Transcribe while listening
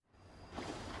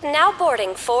Now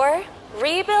boarding for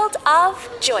Rebuild of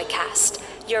Joycast,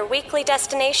 your weekly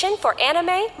destination for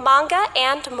anime, manga,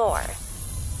 and more.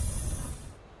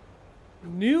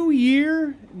 New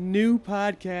year, new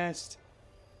podcast.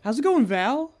 How's it going,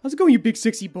 Val? How's it going, you big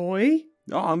sexy boy?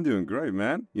 Oh, I'm doing great,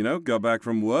 man. You know, got back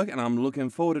from work, and I'm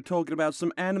looking forward to talking about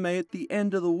some anime at the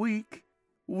end of the week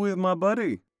with my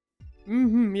buddy.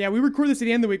 Yeah, we record this at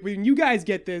the end of the week. When you guys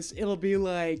get this, it'll be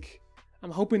like, I'm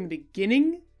hoping the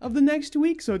beginning of the next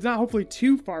week, so it's not hopefully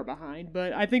too far behind,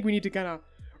 but I think we need to kind of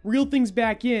reel things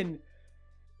back in.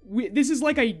 This is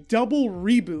like a double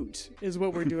reboot, is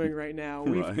what we're doing right now.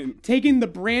 We've taken the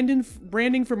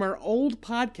branding from our old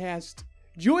podcast,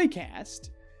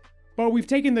 Joycast, but we've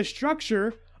taken the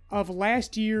structure of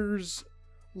last year's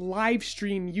live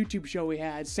stream YouTube show we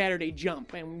had, Saturday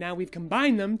Jump, and now we've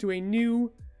combined them to a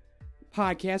new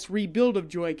podcast, Rebuild of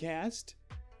Joycast.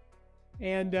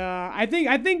 And I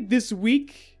think this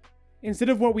week, instead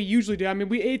of what we usually do, I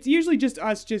mean, it's usually just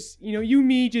us, you,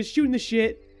 me, just shooting the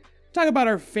shit, talk about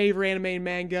our favorite anime and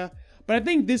manga. But I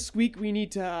think this week we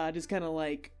need to just kind of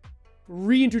like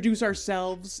reintroduce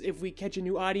ourselves if we catch a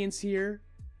new audience here,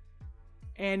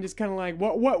 and just kind of like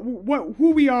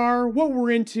who we are, what we're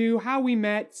into, how we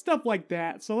met, stuff like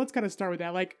that. So let's kind of start with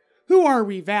that. Like, who are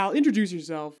we, Val? Introduce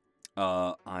yourself.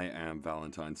 I am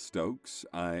Valentine Stokes.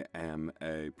 I am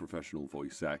a professional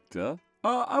voice actor.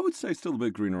 I would say still a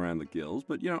bit green around the gills,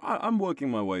 but, you know, I'm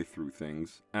working my way through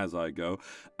things as I go.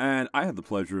 And I had the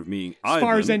pleasure of meeting Ivan. As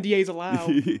far as NDAs allow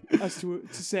us to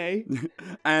say.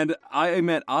 And I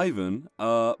met Ivan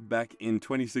back in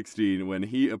 2016 when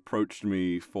he approached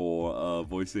me for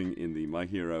voicing in the My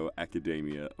Hero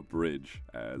Academia Abridge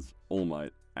as All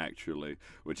Might, actually,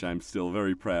 which I'm still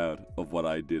very proud of what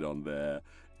I did on there,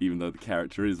 even though the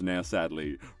character is now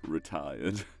sadly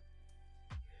retired.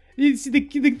 You see,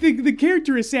 the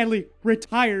character is sadly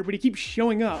retired, but he keeps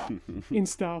showing up in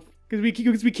stuff.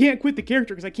 Because we can't quit the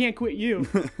character, because I can't quit you.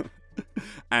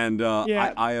 And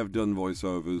yeah. I have done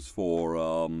voiceovers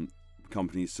for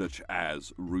companies such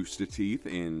as Rooster Teeth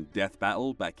in Death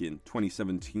Battle back in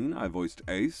 2017. I voiced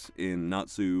Ace in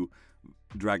Natsu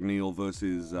Dragneel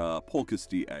versus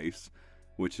Porcusty Ace,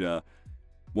 which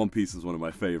One Piece is one of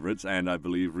my favorites, and I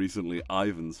believe recently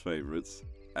Ivan's favorites.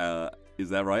 Is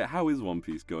that right? How is One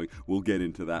Piece going? We'll get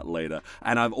into that later.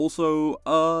 And I've also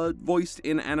voiced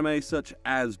in anime such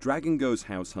as Dragon Ghost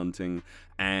House Hunting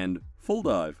and Full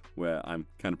Dive, where I'm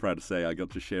kind of proud to say I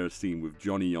got to share a scene with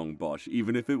Johnny Young Bosch,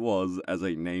 even if it was as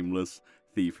a nameless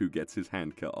thief who gets his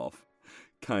hand cut off.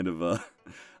 Kind of a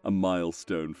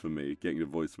milestone for me, getting to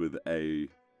voice with a...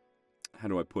 How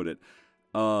do I put it?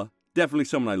 Definitely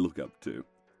someone I look up to.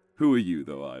 Who are you,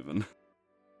 though, Ivan?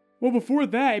 Well, before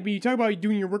that, I mean, you talk about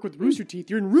doing your work with Rooster Teeth.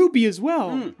 You're in Ruby as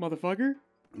well, motherfucker.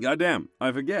 Goddamn,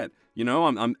 I forget. You know,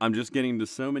 I'm just getting into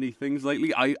so many things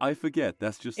lately. I forget.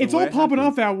 That's just the it's way all popping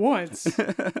off at once.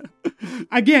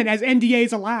 Again, as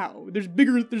NDAs allow. There's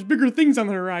bigger things on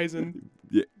the horizon.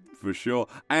 Yeah, for sure.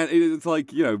 And it's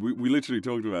like, you know, we literally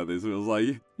talked about this. It was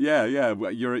like, yeah,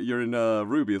 you're in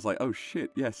Ruby. It's like, oh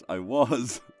shit, yes, I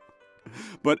was.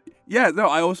 But, yeah, no,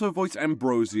 I also voiced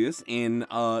Ambrosius in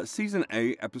Season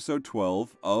 8, Episode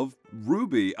 12 of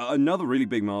Ruby. Another really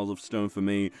big milestone for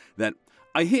me that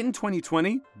I hit in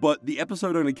 2020, but the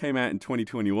episode only came out in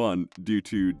 2021 due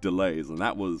to delays, and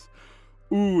that was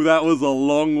a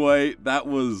long wait. That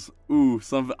was,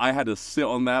 something I had to sit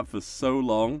on that for so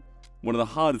long. One of the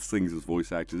hardest things as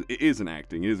voice actors, it isn't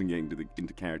acting, it isn't getting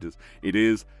into characters, it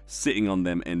is sitting on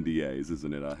them NDAs,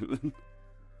 isn't it, Ivan?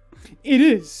 It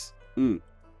is.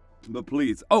 But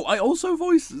please. Oh, I also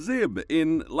voiced Zib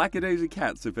in Lackadaisy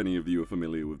Cats, if any of you are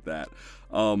familiar with that.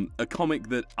 A comic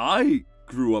that I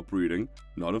grew up reading,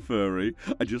 not a furry.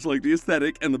 I just like the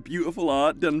aesthetic and the beautiful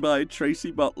art done by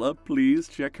Tracy Butler. Please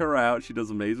check her out. She does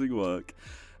amazing work.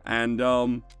 And,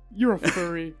 You're a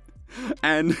furry.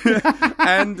 and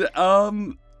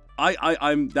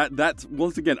that's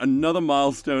once again another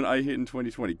milestone I hit in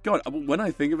 2020. God, when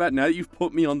I think about it, now that you've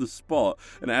put me on the spot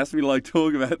and asked me to like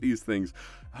talk about these things,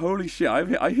 holy shit,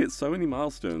 I hit so many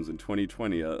milestones in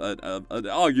 2020.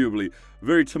 Arguably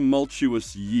very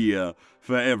tumultuous year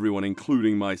for everyone,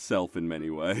 including myself in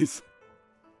many ways.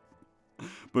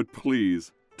 But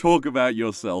please, talk about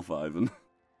yourself, Ivan.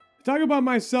 Talk about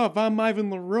myself. I'm Ivan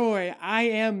Leroy. I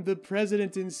am the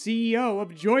president and CEO of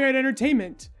Joyride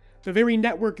Entertainment, the very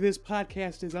network this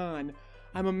podcast is on.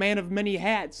 I'm a man of many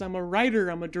hats. I'm a writer.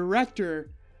 I'm a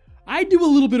director. I do a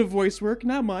little bit of voice work,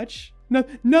 not much.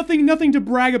 Nothing to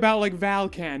brag about like Val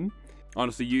can.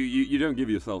 Honestly, you don't give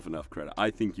yourself enough credit.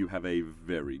 I think you have a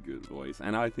very good voice,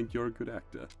 and I think you're a good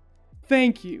actor.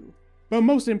 Thank you. But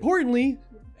most importantly,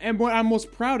 and what I'm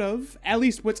most proud of, at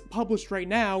least what's published right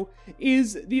now,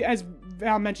 is as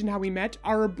Val mentioned how we met,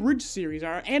 our abridged series,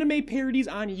 our anime parodies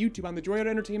on YouTube, on the Joy Out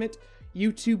Entertainment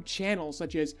YouTube channel,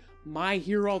 such as My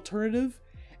Hero Alternative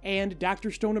and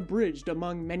Dr. Stone Abridged,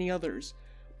 among many others.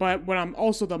 But what I'm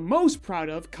also the most proud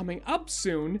of, coming up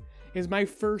soon, is my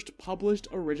first published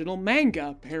original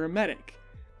manga, Paramedic,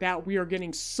 that we are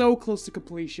getting so close to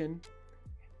completion.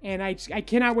 And I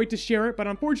cannot wait to share it, but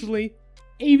unfortunately,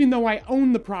 even though I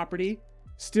own the property,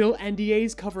 still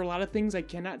NDAs cover a lot of things I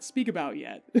cannot speak about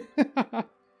yet.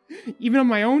 Even on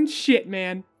my own shit,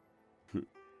 man.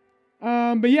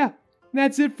 But yeah,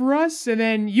 that's it for us. And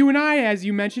then you and I, as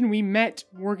you mentioned, we met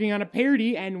working on a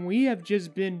parody, and we have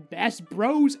just been best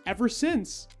bros ever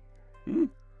since.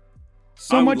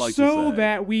 So much so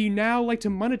that we now like to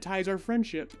monetize our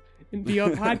friendship via a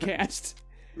podcast.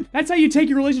 That's how you take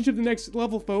your relationship to the next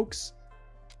level, folks.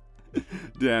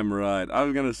 Damn right. I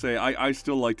was gonna say, I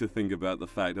still like to think about the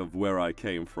fact of where I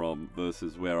came from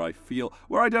versus where I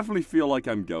definitely feel like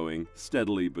I'm going,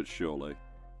 steadily but surely.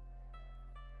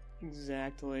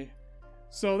 Exactly.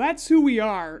 So that's who we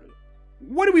are.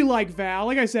 What do we like, Val?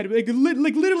 Like I said, like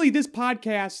literally this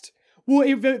podcast, well,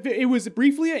 it was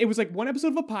briefly, it was like one episode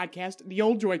of a podcast, the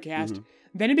old Joycast. Mm-hmm.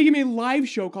 Then it became a live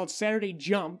show called Saturday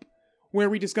Jump, where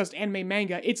we discussed anime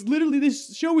manga.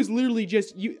 This show is literally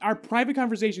just our private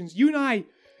conversations. You and I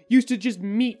used to just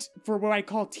meet for what I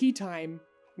call tea time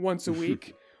once a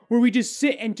week, where we just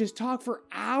sit and just talk for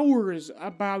hours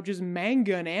about just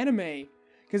manga and anime.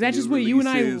 Because that's just what you and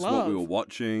I love. What we were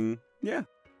watching. Yeah.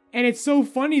 And it's so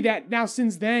funny that now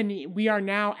since then, we are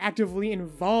now actively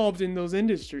involved in those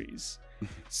industries.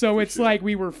 So it's like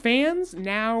we were fans,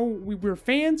 now we're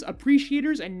fans,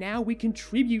 appreciators, and now we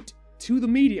contribute to the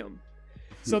medium.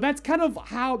 So that's kind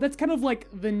of like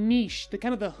the niche, the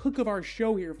kind of the hook of our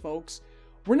show here, folks.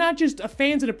 We're not just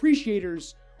fans and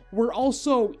appreciators, we're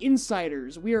also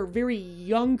insiders. We are very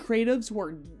young creatives who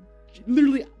are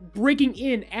literally breaking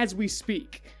in as we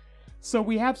speak. So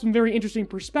we have some very interesting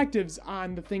perspectives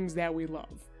on the things that we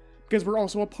love, because we're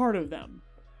also a part of them.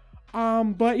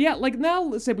 But yeah, like now,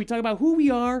 let's say we talk about who we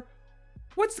are.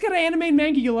 What's the kind of anime and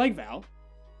manga you like, Val?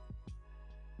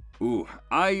 Ooh,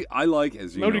 I like,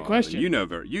 as you Loaded know, question. You know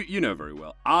very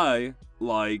well. I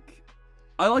like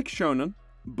shonen,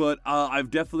 but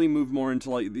I've definitely moved more into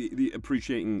like the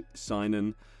appreciating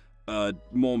seinen,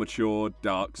 more mature,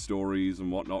 dark stories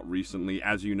and whatnot recently.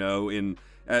 As you know,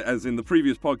 as in the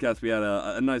previous podcast, we had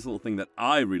a nice little thing that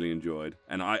I really enjoyed,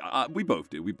 and we both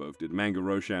did Manga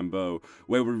Rochambeau,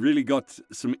 where we really got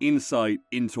some insight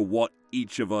into what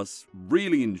each of us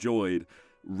really enjoyed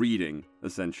reading,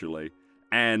 essentially.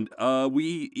 And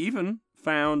we even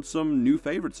found some new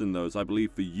favorites in those. I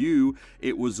believe for you,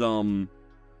 it was, the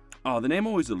name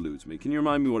always eludes me. Can you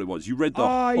remind me what it was? You read the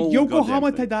whole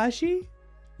Yokohama goddamn thing. Tadashi?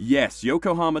 Yes,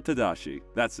 Yokohama Tadashi.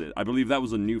 That's it. I believe that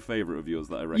was a new favorite of yours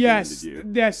that I recommended you.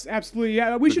 Yes, absolutely.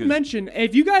 Yeah, we should mention,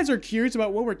 if you guys are curious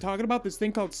about what we're talking about, this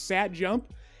thing called Sat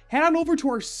Jump, head on over to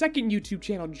our second YouTube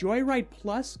channel, Joyride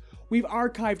Plus. We've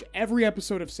archived every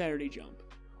episode of Saturday Jump,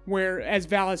 where, as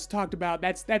Val has talked about,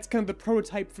 that's kind of the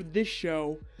prototype for this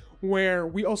show, where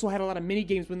we also had a lot of mini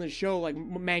games within the show, like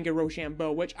Manga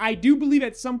Rochambeau, which I do believe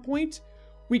at some point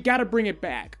we gotta bring it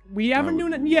back. We haven't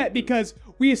done it yet because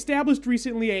we established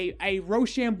recently a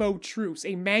Rochambeau truce,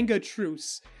 a manga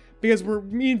truce, because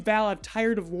me and Val are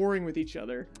tired of warring with each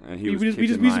other. We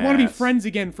just want to be friends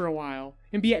again for a while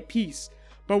and be at peace.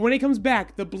 But when it comes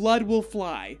back, the blood will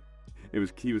fly.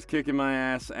 He was kicking my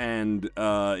ass, and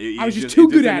I was just too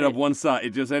good at it. It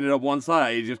just ended up one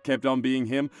side. It just kept on being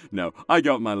him. No, I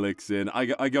got my licks in. I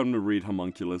got him to read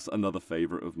Homunculus, another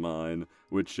favorite of mine.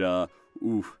 Which, I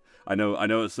know.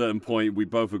 At a certain point we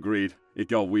both agreed it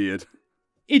got weird.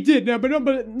 It did.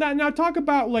 But now talk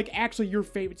about like actually your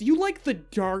favorites. You like the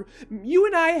dark. You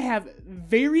and I have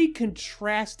very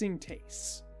contrasting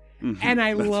tastes, and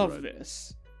I love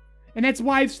this. And that's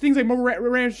why things like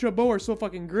Rochambeau are so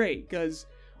fucking great, because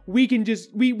we can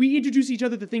just, we introduce each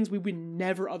other to things we would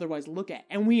never otherwise look at,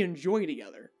 and we enjoy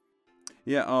together.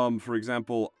 Yeah, for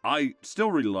example, I still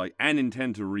really like and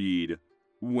intend to read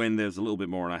when there's a little bit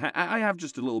more, and I have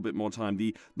just a little bit more time.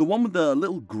 The one with the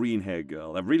little green hair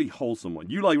girl, a really wholesome one.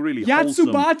 You like really wholesome.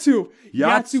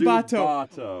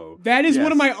 Yatsubatu. That is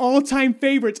one of my all-time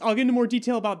favorites. I'll get into more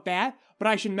detail about that, but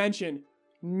I should mention,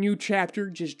 new chapter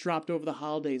just dropped over the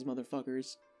holidays,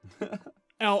 motherfuckers. You're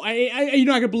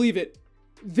not gonna believe it.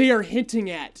 They are hinting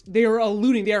at, they are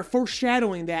alluding, they are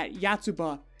foreshadowing that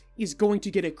Yatsuba is going to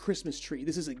get a Christmas tree.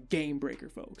 This is a game breaker,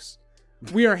 folks.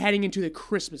 We are heading into the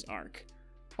Christmas arc.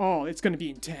 Oh, it's gonna be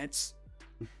intense.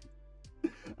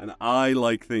 And I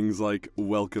like things like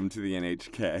Welcome to the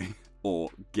NHK, or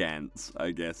Gantz,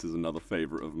 I guess, is another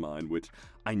favorite of mine, which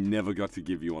I never got to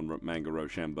give you on Manga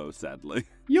Rochambeau, sadly.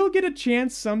 You'll get a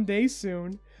chance someday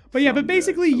soon. But yeah, Someday. but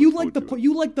basically, you like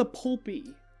the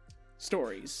pulpy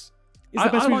stories. Is the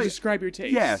best way to describe your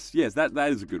taste. Yes, that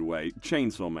is a good way.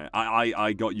 Chainsaw Man.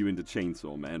 I got you into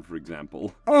Chainsaw Man, for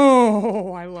example.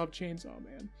 Oh, I love Chainsaw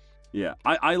Man. Yeah,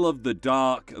 I love the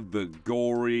dark, the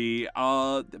gory,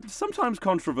 sometimes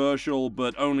controversial,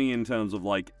 but only in terms of,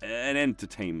 like, an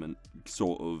entertainment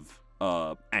sort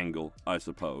of angle, I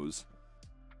suppose.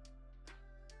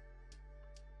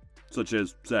 Such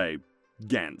as, say,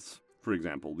 Gantz, for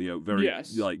example. Very,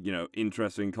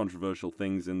 interesting, controversial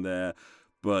things in there,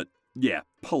 but, yeah,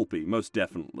 pulpy, most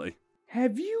definitely.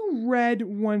 Have you read,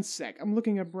 one sec, I'm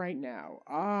looking up right now,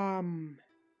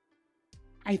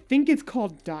 I think it's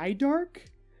called Die Dark.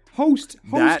 Host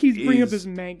keeps bringing up this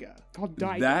manga called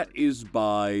Die Dark. That is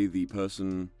by the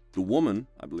woman,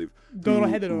 I believe,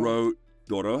 who wrote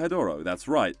Dorohedoro. That's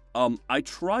right. I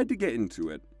tried to get into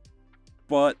it,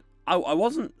 but I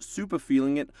wasn't super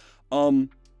feeling it. I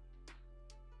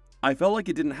felt like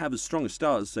it didn't have as strong a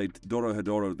start as, say,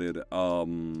 Dorohedoro did. How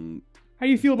do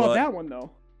you feel about that one,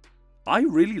 though? I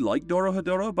really like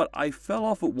Dorohedoro, but I fell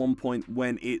off at one point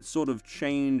when it sort of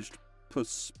changed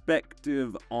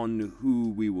perspective on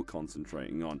who we were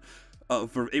concentrating on.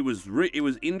 It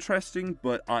was interesting,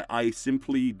 but I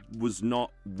simply was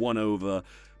not won over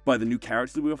by the new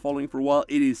characters we were following for a while.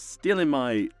 It is still in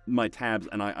my tabs,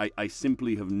 and I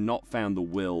simply have not found the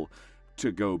will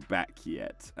to go back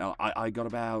yet. I got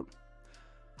about...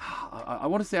 I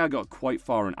want to say I got quite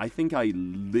far, and I think I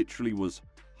literally was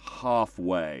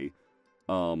halfway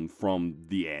from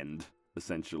the end,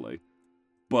 essentially.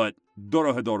 But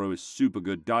Dorohedoro is super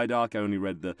good. Die Dark, I only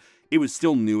read it was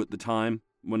still new at the time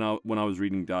when I was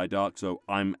reading Die Dark, so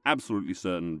I'm absolutely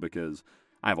certain, because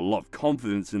I have a lot of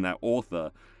confidence in that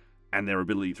author and their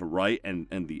ability to write and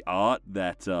the art,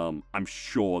 that I'm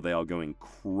sure they are going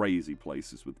crazy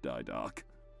places with Die Dark.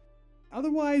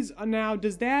 Otherwise,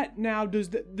 does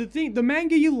the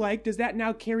manga you like, does that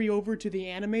now carry over to the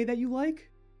anime that you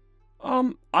like?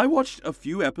 I watched a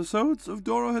few episodes of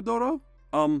Dorohedoro.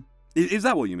 Is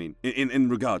that what you mean in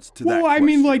regards to that? Well, I question?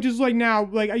 mean, like, just like now,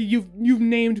 like you've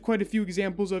named quite a few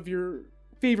examples of your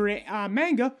favorite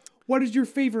manga. What is your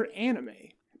favorite anime?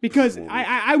 Because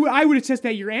I would attest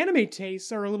that your anime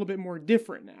tastes are a little bit more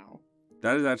different now.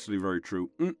 That is actually very true.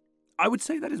 I would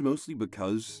say that is mostly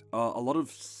because a lot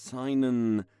of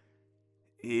seinen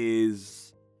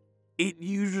it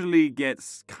usually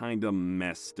gets kind of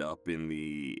messed up in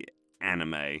the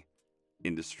anime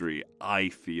industry, I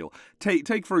feel.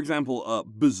 Take for example,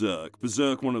 Berserk.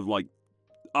 Berserk,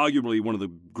 arguably one of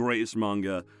the greatest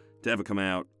manga to ever come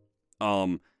out.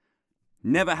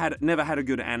 Never had a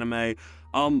good anime.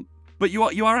 But you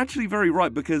are actually very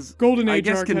right, because Golden Age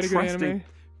Arc had a good anime.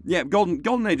 Yeah,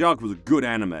 Golden Age Arc was a good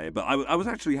anime, but I was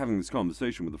actually having this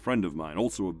conversation with a friend of mine,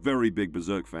 also a very big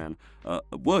Berserk fan, at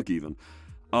work even.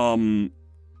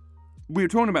 We were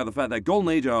talking about the fact that Golden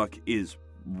Age Arc is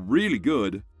really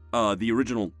good, the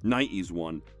original 90s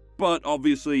one, but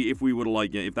obviously if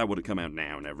that would have come out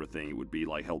now and everything, it would be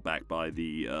like held back by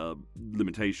the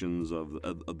limitations of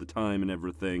the time and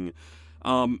everything.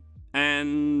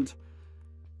 And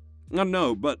I don't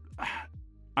know, but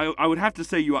I would have to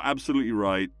say you are absolutely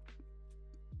right.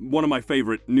 One of my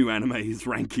favorite new anime is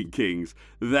Ranking Kings.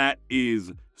 That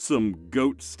is some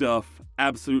goat stuff.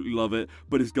 Absolutely love it.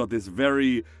 But it's got this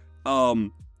very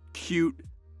cute,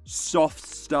 soft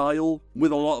style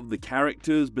with a lot of the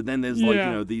characters. But then there's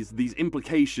these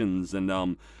implications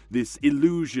and this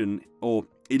illusion or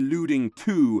alluding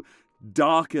to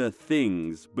darker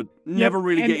things, but never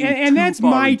really getting and too that's far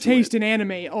my into taste it. in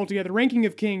anime altogether. Ranking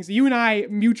of Kings, you and I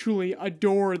mutually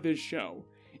adore this show.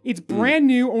 It's brand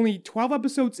new, only 12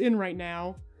 episodes in right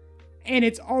now, and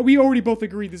we already both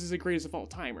agree this is the greatest of all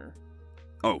timer.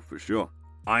 Oh, for sure.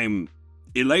 I'm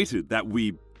elated that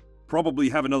we probably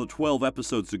have another 12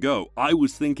 episodes to go. I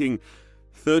was thinking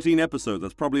 13 episodes,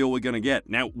 that's probably all we're gonna get.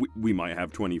 Now we might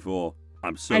have 24.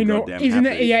 I'm so goddamn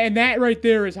happy. And that right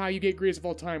there is how you get greatest of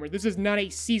all timer. This is not a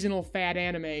seasonal fad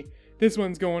anime. This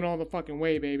one's going all the fucking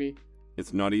way, baby.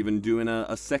 It's not even doing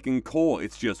a second core.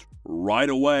 It's just right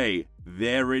away.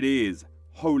 There it is.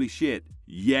 Holy shit.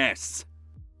 Yes.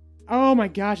 Oh my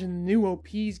gosh, and the new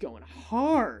OP's going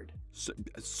hard. So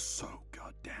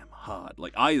goddamn hard.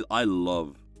 Like, I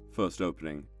love first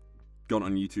opening. Got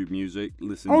on YouTube Music,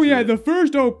 listen to it. Oh yeah, the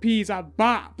first OP's a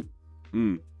bop.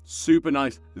 Super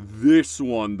nice. This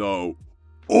one, though.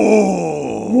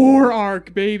 Oh! War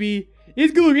arc, baby.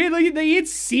 It's good.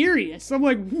 It's serious. I'm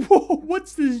like, whoa,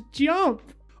 what's this jump?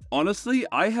 Honestly,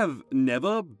 I have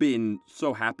never been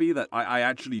so happy that I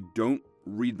actually don't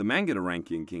read the manga to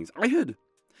Ranking Kings.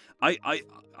 I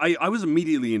was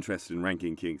immediately interested in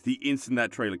Ranking Kings the instant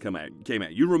that trailer came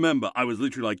out. You remember, I was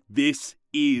literally like, this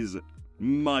is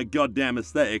my goddamn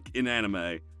aesthetic in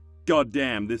anime.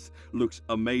 Goddamn, this looks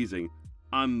amazing.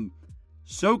 I'm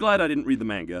so glad I didn't read the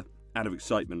manga out of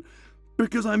excitement,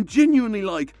 because I'm genuinely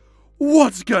like,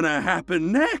 what's gonna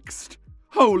happen next?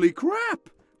 Holy crap!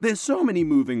 There's so many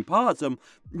moving parts.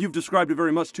 You've described it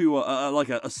very much to like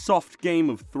a soft Game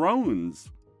of Thrones.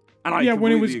 And I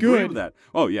when it was agree good. with that.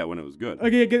 Oh yeah, when it was good.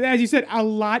 Okay, as you said, a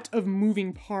lot of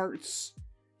moving parts,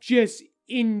 just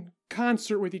in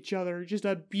concert with each other. Just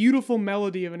a beautiful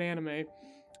melody of an anime.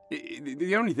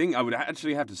 The only thing I would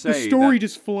actually have to say, the story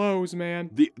just flows,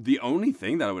 man. The only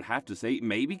thing that I would have to say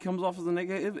maybe comes off as a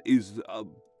negative is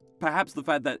perhaps the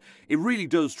fact that it really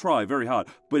does try very hard,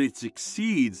 but it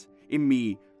succeeds in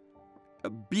me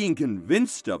being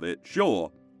convinced of it,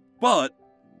 sure, but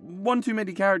one too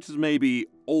many characters maybe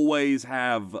always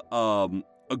have a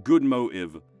good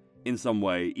motive in some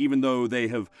way, even though they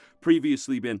have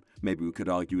previously been, maybe we could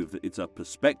argue if it's a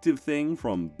perspective thing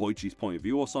from Koichi's point of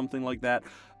view or something like that,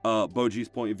 Boji's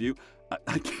point of view.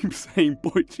 I keep saying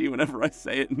Koichi whenever I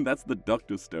say it, and that's the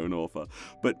Dr. Stone author,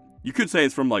 but you could say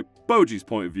it's from like Boji's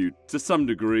point of view to some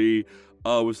degree,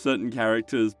 with certain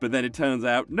characters, but then it turns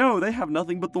out, no, they have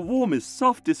nothing but the warmest,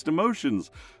 softest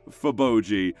emotions for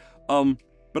Boji.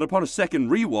 But upon a second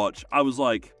rewatch, I was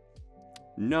like,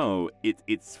 no,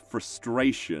 it's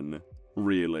frustration,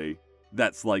 really.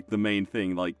 That's like the main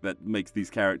thing, like that makes these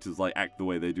characters like act the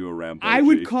way they do around Boji. I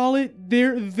would call it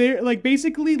their like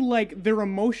basically like their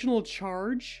emotional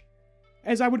charge,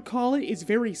 as I would call it, is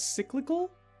very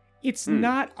cyclical. It's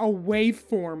not a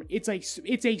waveform. It's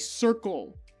a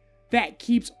circle that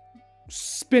keeps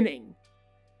spinning.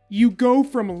 You go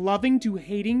from loving to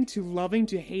hating to loving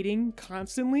to hating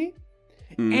constantly,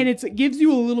 and it gives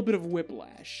you a little bit of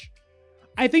whiplash.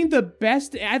 I think the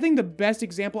best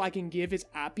example I can give is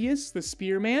Appius, the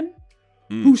Spearman,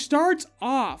 who starts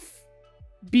off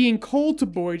being cold to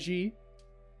Boji.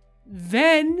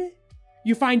 Then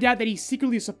you find out that he's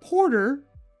secretly a supporter.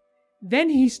 Then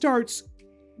he starts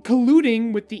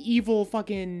colluding with the evil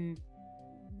fucking...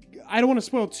 I don't want to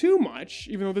spoil too much,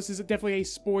 even though this is definitely a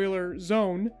spoiler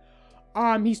zone.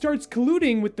 He starts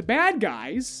colluding with the bad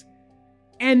guys,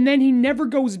 and then he never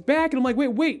goes back, and I'm like,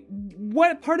 wait,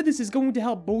 what part of this is going to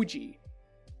help Boji?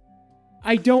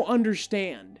 I don't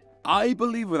understand. I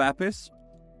believe with Apis,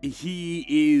 he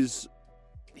is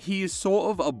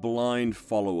sort of a blind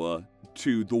follower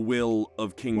to the will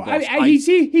of King Boss.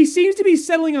 He seems to be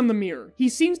settling on the mirror.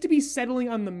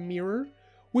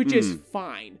 Which is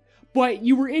fine. But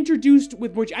you were introduced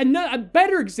with which a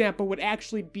better example would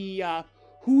actually be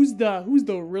who's the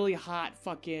really hot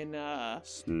fucking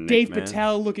Dave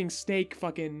Patel looking snake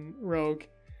fucking rogue.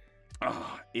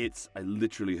 I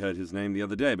literally heard his name the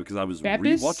other day because I was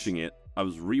Beppis? rewatching it. I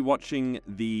was rewatching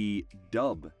the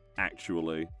dub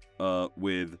actually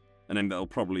with a name that'll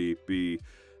probably be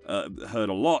heard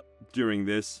a lot during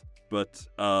this, but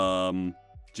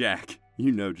Jack.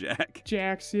 You know Jack.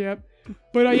 Jax, yep.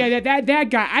 But yeah, that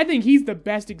guy, I think he's the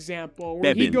best example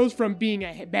where he goes from being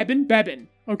a Bebin.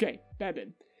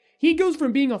 He goes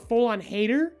from being a full-on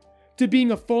hater to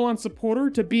being a full-on supporter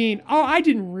to being, I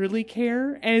didn't really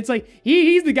care. And it's like,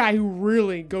 he's the guy who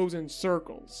really goes in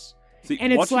circles. See,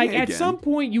 and it's like, at some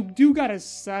point, you do gotta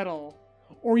settle,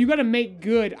 or you gotta make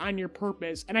good on your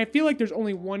purpose. And I feel like there's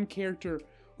only one character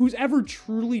who's ever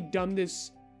truly done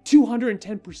this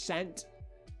 210%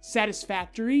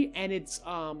 satisfactory, and it's,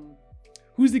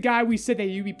 who's the guy we said that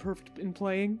you'd be perfect in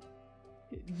playing?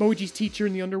 Boji's teacher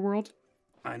in the underworld.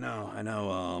 I know.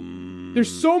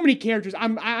 There's so many characters. I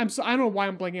don't know why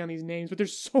I'm blanking on these names, but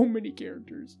there's so many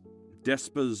characters.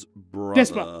 Despa's brother.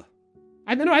 Despa.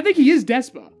 I think he is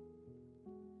Despa.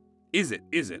 Is it?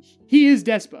 He is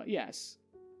Despa, yes.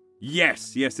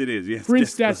 Yes, it is. Yes,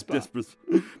 Prince Despa.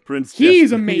 Prince Despa.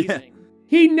 He's amazing. Yeah.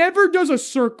 He never does a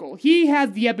circle. He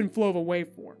has the ebb and flow of a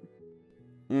waveform.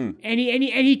 And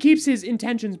he keeps his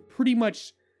intentions pretty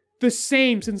much the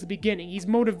same since the beginning. He's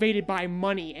motivated by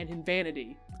money and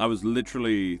vanity. I was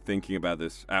literally thinking about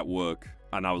this at work,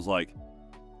 and I was like,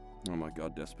 oh my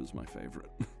god, Despa's my favorite.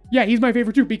 Yeah, he's my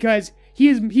favorite too, because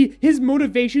his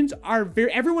motivations are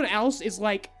very... Everyone else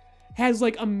has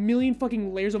a million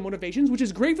fucking layers of motivations, which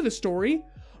is great for the story,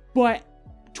 but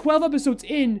 12 episodes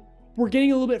in, we're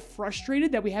getting a little bit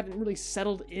frustrated that we haven't really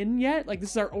settled in yet. Like,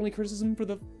 this is our only criticism for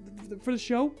the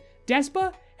show.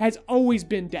 Despa has always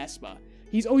been Despa.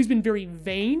 He's always been very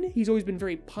vain. He's always been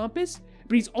very pompous,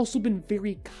 but he's also been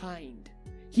very kind.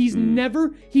 He's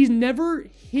never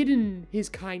hidden his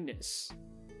kindness.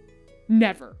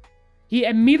 Never. He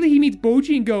immediately meets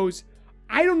Boji and goes,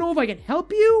 I don't know if I can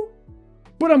help you,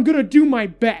 but I'm gonna do my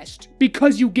best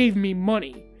because you gave me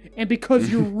money and because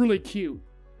you're really cute.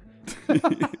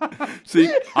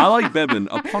 See, I like Bebin.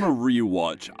 Upon a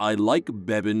rewatch, I like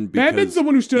Bebin because Bebin's the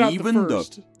one who stood out the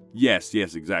first. Yes,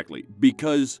 exactly.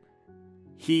 Because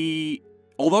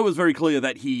although it was very clear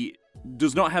that he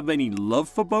does not have any love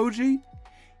for Boji,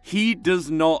 he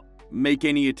does not make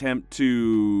any attempt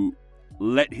to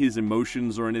let his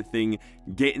emotions or anything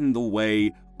get in the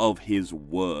way of his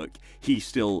work. He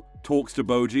still talks to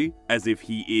Boji as if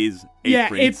he is a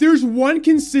prince. If there's one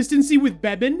consistency with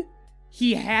Bebin,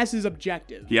 he has his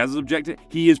objective.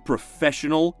 He is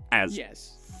professional as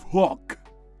fuck.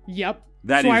 Yep.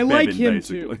 That so is I Bebin, like him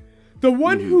basically. too. The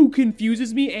one who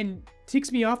confuses me and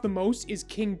ticks me off the most is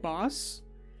King Boss.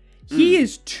 He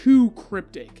is too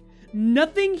cryptic.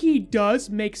 Nothing he does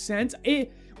makes sense.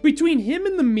 Between him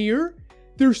and the mirror,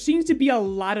 there seems to be a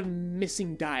lot of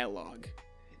missing dialogue.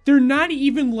 They're not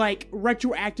even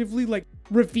retroactively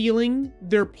revealing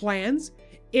their plans.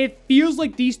 It feels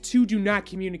like these two do not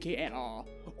communicate at all.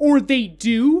 Or they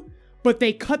do, but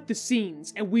they cut the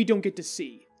scenes and we don't get to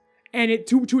see. And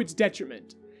to its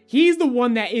detriment. He's the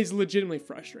one that is legitimately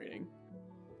frustrating.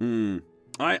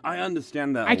 I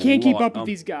understand that. I can't keep up with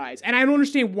these guys. And I don't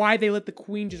understand why they let the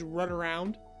queen just run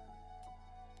around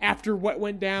after what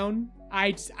went down.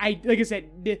 I like I said,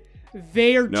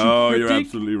 they are too cryptic. No, you're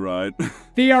absolutely right.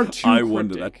 They are too I cryptic.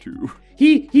 wonder that too.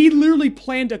 He literally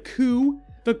planned a coup.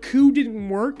 The coup didn't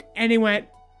work, and he went,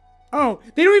 oh,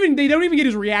 they don't even get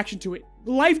his reaction to it.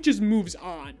 Life just moves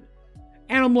on.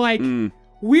 And I'm like,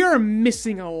 we are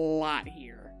missing a lot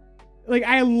here.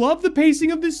 I love the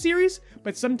pacing of this series,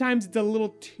 but sometimes it's a little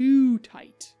too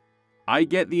tight. I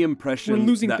get the impression we're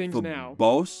losing that things for now.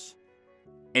 Boss,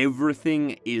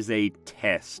 everything is a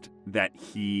test that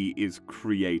he is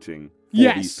creating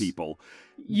for these people.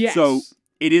 Yes. So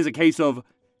it is a case of,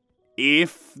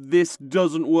 if this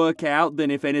doesn't work out,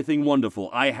 then if anything, wonderful.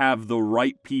 I have the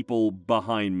right people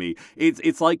behind me.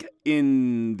 It's like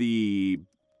in the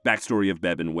backstory of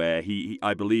Bebin, where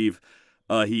I believe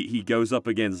he goes up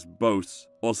against Bose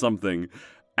or something,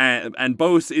 and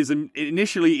Bose is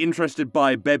initially interested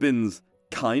by Bebin's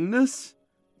kindness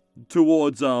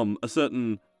towards a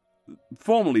certain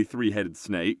formerly three-headed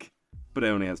snake, but it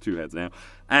only has two heads now,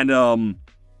 and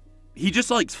he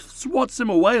just swats him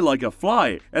away like a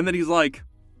fly, and then he's like,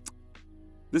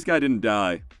 this guy didn't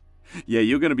die. Yeah,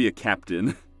 you're gonna be a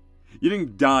captain. You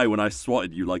didn't die when I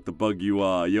swatted you like the bug you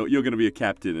are. You're gonna be a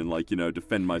captain and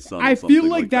defend my son. I or something feel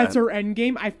like that's that. our end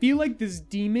game. I feel like this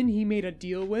demon he made a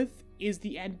deal with is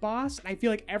the end boss, and I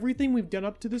feel like everything we've done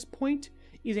up to this point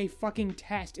is a fucking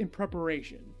test in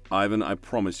preparation. Ivan, I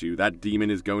promise you, that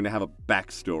demon is going to have a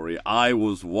backstory. I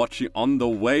was watching on the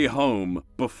way home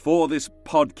before this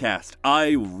podcast.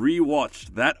 I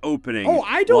rewatched that opening. Oh,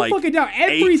 I don't fucking doubt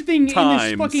everything in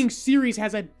this fucking series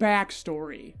has a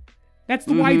backstory. That's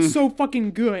why it's so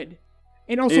fucking good.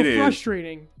 And also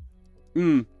frustrating.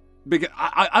 Because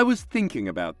I was thinking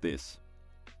about this.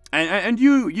 And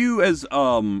you as,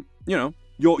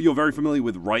 you're very familiar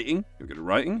with writing. You're good at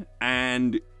writing.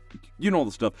 And you know all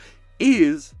the stuff.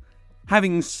 Is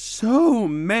having so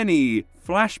many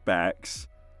flashbacks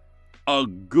a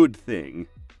good thing?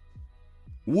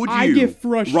 Would you get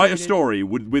frustrated. write a story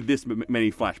with this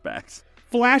many flashbacks?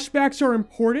 Flashbacks are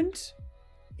important.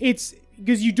 It's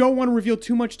because you don't want to reveal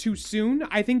too much too soon.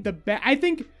 I think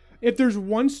if there's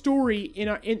one story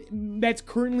that's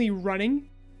currently running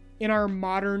in our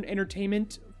modern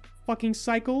entertainment fucking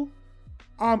cycle,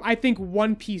 I think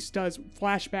One Piece does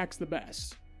flashbacks the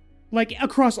best.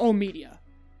 Across all media.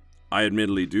 I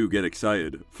admittedly do get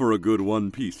excited for a good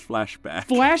One Piece flashback.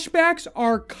 Flashbacks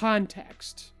are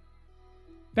context.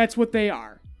 That's what they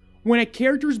are. When a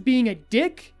character's being a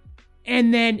dick,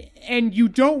 and you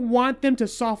don't want them to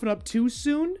soften up too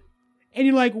soon, and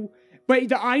you're like, but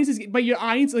your audience,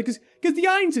 because the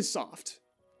audience is soft.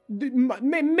 The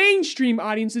mainstream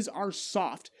audiences are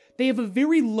soft. They have a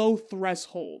very low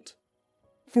threshold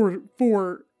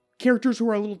for characters who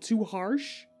are a little too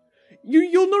harsh.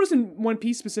 You'll notice in One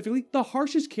Piece specifically, the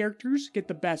harshest characters get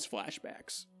the best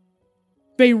flashbacks.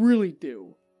 They really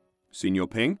do. Senior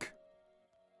Pink?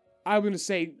 I'm going to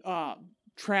say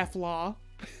Traff Law,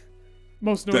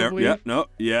 most notably.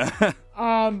 Yeah.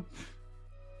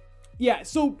 Yeah,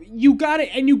 so you got it,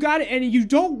 and you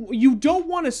don't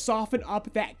want to soften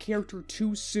up that character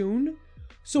too soon.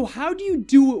 So how do you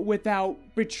do it without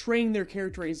betraying their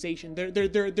characterization,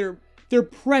 their their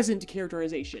present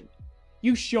characterization.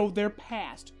 You show their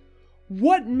past.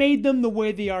 What made them the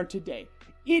way they are today?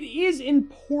 It is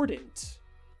important.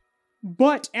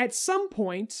 But at some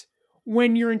point,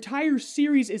 when your entire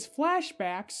series is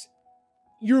flashbacks,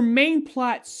 your main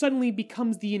plot suddenly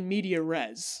becomes the in media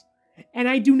res. And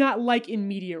I do not like in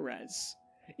media res.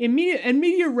 In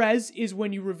media res is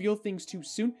when you reveal things too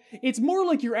soon. It's more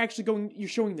like you're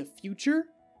showing the future.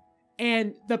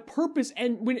 And the purpose,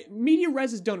 and when media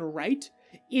res is done right,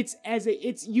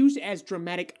 it's used as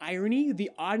dramatic irony.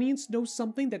 The audience knows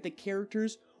something that the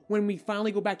characters, when we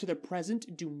finally go back to the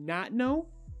present, do not know.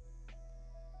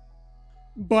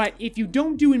 But if you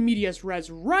don't do in medias res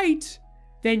right,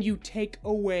 then you take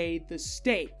away the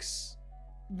stakes.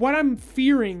 What I'm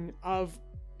fearing of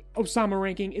Osama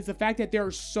ranking is the fact that there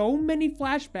are so many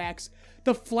flashbacks.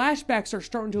 The flashbacks are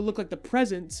starting to look like the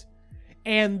present,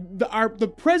 and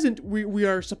the present we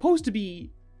are supposed to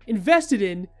be invested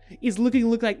in is looking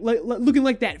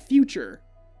like that future,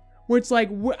 where it's like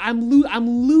I'm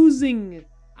losing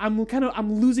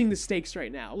the stakes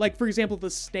right now. Like, for example, the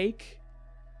snake.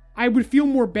 I would feel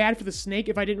more bad for the snake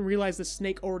if I didn't realize the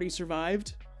snake already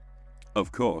survived.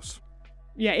 Of course.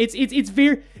 Yeah,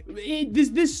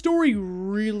 this story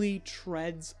really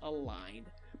treads a line,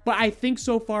 but I think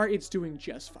so far it's doing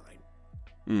just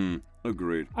fine.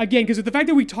 Agreed. Again, because of the fact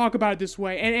that we talk about it this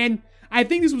way, and I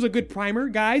think this was a good primer,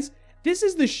 guys. This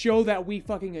is the show that we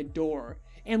fucking adore,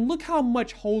 and look how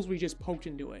much holes we just poked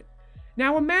into it.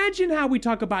 Now imagine how we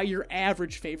talk about your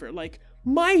average favorite, like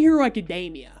My Hero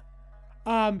Academia.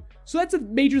 So that's a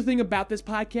major thing about this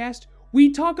podcast.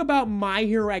 We talk about My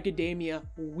Hero Academia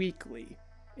weekly,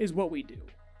 is what we do.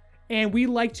 And we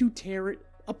like to tear it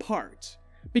apart,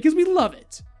 because we love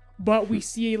it. But we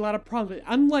see a lot of problems with it.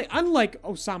 Unlike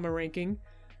Osama ranking,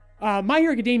 My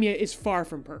Hero Academia is far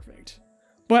from perfect.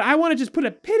 But I want to just put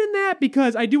a pin in that,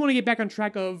 because I do want to get back on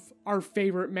track of our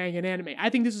favorite manga and anime.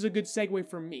 I think this is a good segue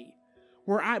for me.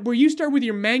 Where you start with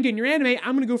your manga and your anime,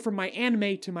 I'm going to go from my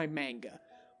anime to my manga.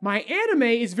 My anime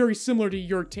is very similar to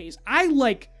your taste. I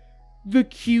like the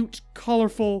cute,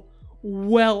 colorful,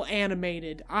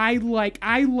 well-animated. I like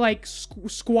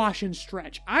Squash and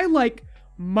Stretch. I like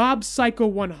Mob Psycho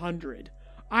 100.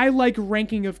 I like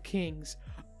Ranking of Kings.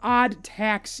 Odd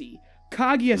Taxi.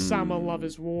 Kaguya-sama Love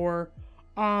is War.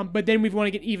 But then we want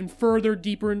to get even further,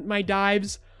 deeper in my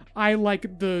dives. I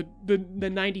like the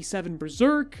 97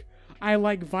 Berserk. I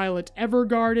like Violet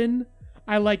Evergarden.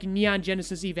 I like Neon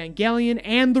Genesis Evangelion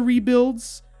and the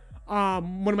rebuilds.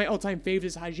 One of my all-time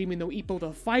favorites is Hajime no Ippo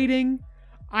The Fighting.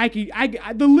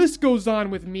 The list goes on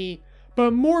with me.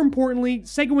 But more importantly,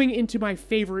 segueing into my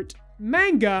favorite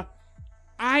manga,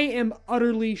 I am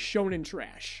utterly shonen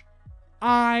trash.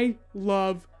 I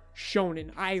love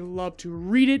shonen. I love to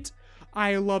read it.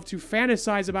 I love to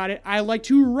fantasize about it. I like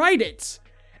to write it.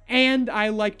 And I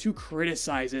like to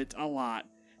criticize it a lot.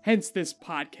 Hence this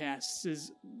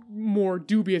podcast's more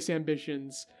dubious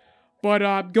ambitions.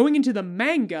 But going into the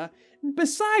manga,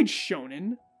 besides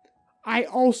shonen, I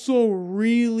also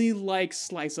really like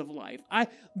slice of life.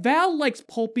 Val likes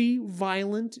pulpy,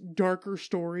 violent, darker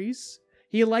stories.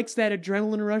 He likes that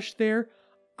adrenaline rush there.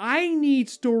 I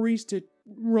need stories to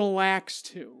relax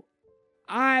to.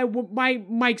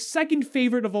 My second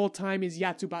favorite of all time is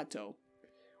Yatsubato,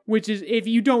 which is, if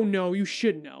you don't know, you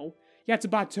should know.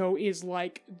 Yatsubato is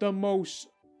like the most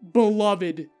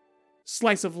beloved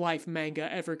slice of life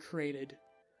manga ever created.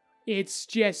 It's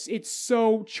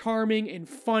so charming and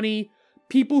funny.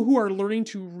 People who are learning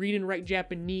to read and write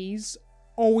Japanese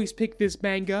always pick this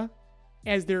manga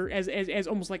as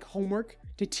almost like homework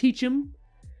to teach them.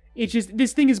 It's just,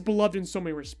 this thing is beloved in so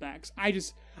many respects. I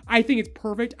think it's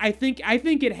perfect. I think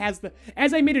it has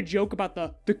as I made a joke about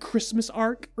the Christmas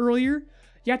arc earlier,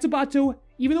 Yatsubato,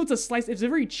 even though it's a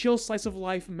very chill slice of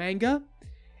life manga,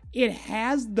 it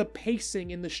has the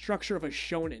pacing and the structure of a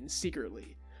shonen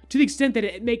secretly, to the extent that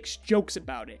it makes jokes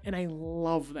about it, and I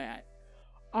love that.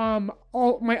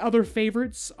 All my other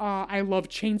favorites, I love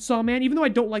Chainsaw Man, even though I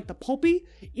don't like the pulpy.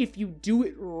 If you do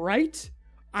it right,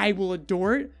 I will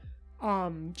adore it.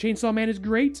 Chainsaw Man is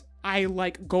great. I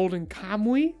like Golden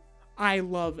Kamuy. I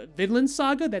love Vinland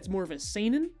Saga, that's more of a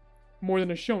seinen, more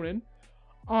than a shonen.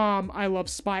 I love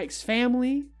Spy X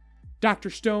Family, Dr.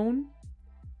 Stone.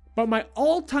 But my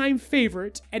all-time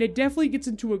favorite, and it definitely gets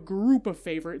into a group of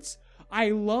favorites, I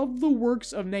love the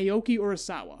works of Naoki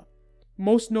Urasawa.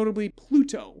 Most notably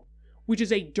Pluto, which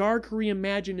is a dark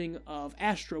reimagining of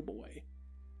Astro Boy.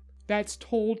 That's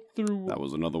told through... That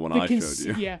was another one I showed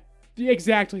you. Yeah,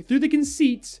 exactly. Through the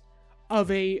conceit of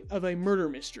a murder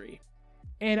mystery.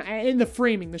 And the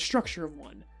framing, the structure of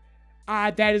one.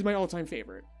 That is my all-time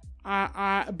favorite.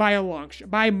 by a long shot,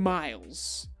 by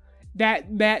miles.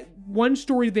 That one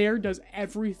story there does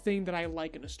everything that I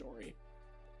like in a story.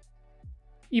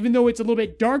 Even though it's a little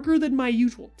bit darker than my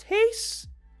usual tastes,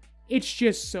 it's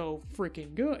just so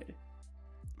freaking good.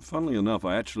 Funnily enough,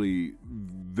 I actually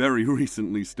very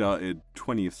recently started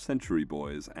 20th Century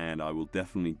Boys, and I will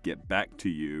definitely get back to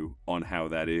you on how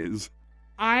that is.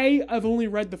 I have only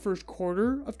read the first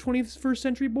quarter of 21st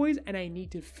Century Boys, and I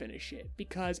need to finish it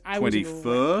because I was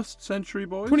 21st Century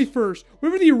Boys? 21st.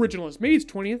 Whatever the original is. Maybe it's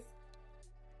 20th.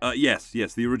 Yes.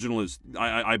 The original is,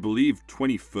 I believe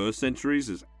 21st Centuries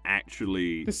is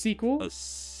actually... The sequel? A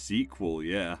sequel,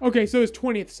 yeah. Okay, so it's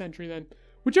 20th Century then.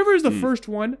 Whichever is the first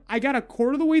one, I got a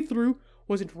quarter of the way through,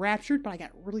 wasn't raptured, but I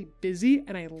got really busy,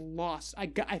 and I lost.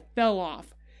 I fell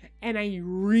off. And I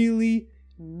really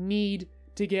need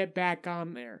to get back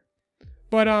on there.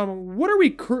 But what are we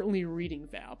currently reading,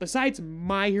 Val? Besides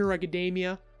My Hero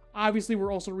Academia, obviously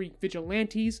we're also reading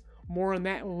Vigilantes. More on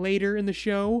that later in the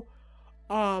show.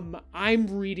 I'm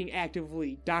reading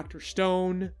actively Dr.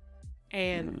 Stone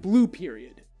and Blue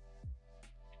Period.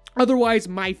 Otherwise,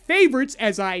 my favorites,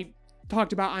 as I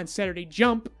talked about on Saturday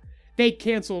Jump, they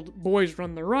canceled Boys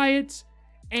Run the Riots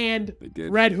and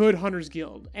Red Hood Hunters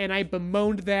Guild. And I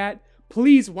bemoaned that.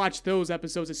 Please watch those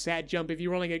episodes of Sad Jump if you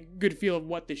want to get a good feel of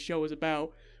what this show is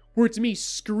about. Where it's me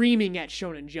screaming at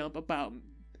Shonen Jump about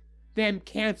them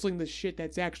canceling the shit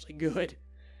that's actually good.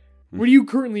 What are you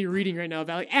currently reading right now,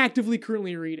 Val? Actively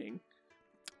currently reading?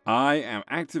 I am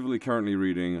actively currently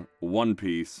reading One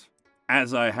Piece,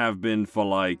 as I have been for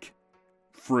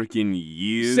freaking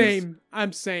years. Same.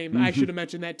 I should have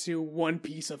mentioned that too. One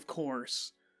Piece, of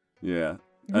course. Yeah.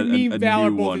 Me and Val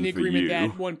are both in the agreement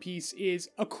that One Piece is,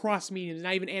 across mediums,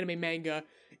 not even anime manga,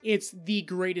 it's the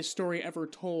greatest story ever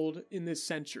told in this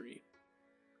century.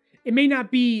 It may not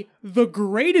be the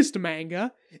greatest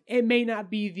manga, it may not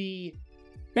be the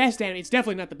best anime, it's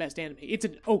definitely not the best anime, it's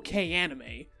an okay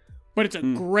anime, but it's a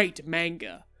great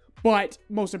manga. But,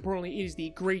 most importantly, it is the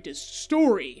greatest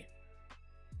story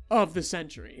of the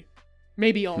century.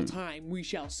 Maybe all time, we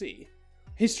shall see.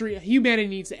 Humanity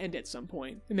needs to end at some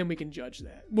point, and then we can judge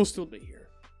that. We'll still be here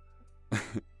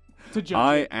to judge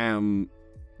I am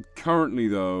currently,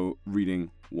 though, reading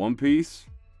One Piece,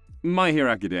 My Hero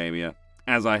Academia,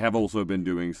 as I have also been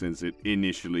doing since it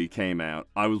initially came out.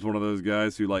 I was one of those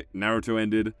guys who, Naruto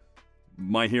ended,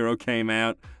 My Hero came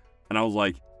out, and I was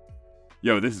like,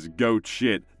 yo, this is goat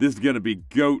shit. This is gonna be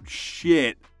goat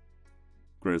shit.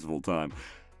 Greatest of all time.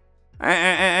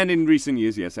 And in recent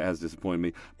years, yes, it has disappointed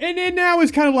me. And now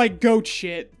it's kind of like goat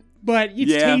shit, but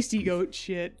it's tasty goat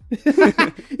shit.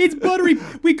 It's buttery.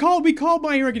 We call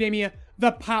My Hero Academia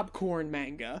the popcorn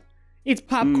manga. It's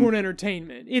popcorn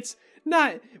entertainment. It's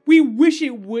not. We wish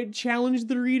it would challenge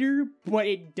the reader, but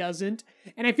it doesn't.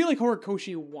 And I feel like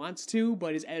Horikoshi wants to,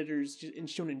 but his editors in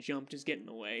Shonen Jump just get in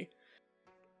the way.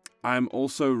 I'm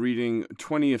also reading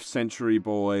 20th Century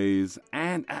Boys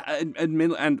and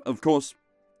of course,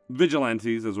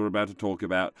 Vigilantes, as we're about to talk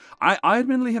about. I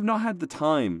admittedly have not had the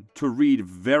time to read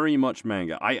very much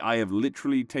manga. I have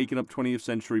literally taken up 20th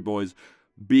Century Boys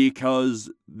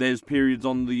because there's periods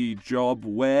on the job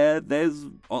where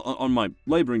on my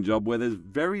laboring job, where there's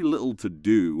very little to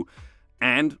do,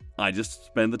 and I just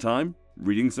spend the time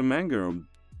reading some manga or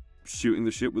shooting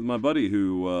the shit with my buddy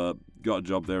who got a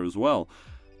job there as well.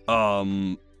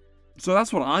 So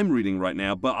that's what I'm reading right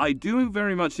now, but I do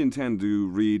very much intend to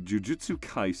read Jujutsu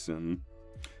Kaisen,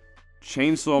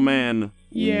 Chainsaw Man,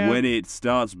 when it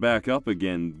starts back up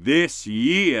again this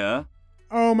year.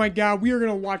 Oh my god, we are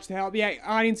going to watch the hell. Yeah,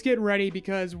 audience, get ready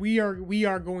because we are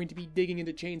going to be digging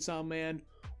into Chainsaw Man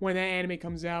when that anime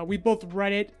comes out. We both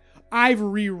read it. I've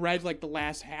reread the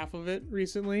last half of it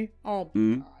recently. Oh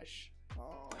gosh.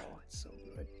 Oh, it's so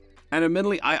good. And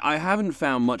admittedly, I haven't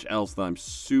found much else that I'm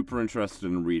super interested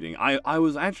in reading. I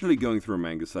was actually going through a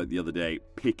manga site the other day,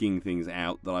 picking things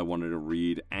out that I wanted to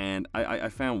read, and I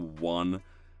found one,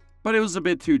 but it was a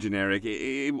bit too generic.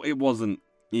 It wasn't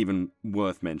even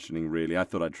worth mentioning, really. I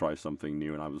thought I'd try something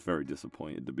new, and I was very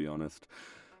disappointed, to be honest.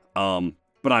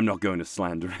 But I'm not going to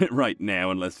slander it right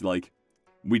now unless,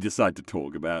 we decide to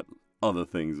talk about other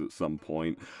things at some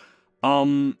point.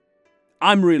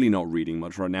 I'm really not reading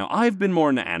much right now. I've been more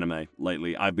into anime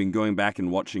lately. I've been going back and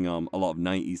watching a lot of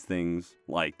 90s things,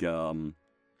 like Tenchi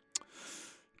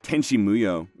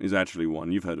Muyo is actually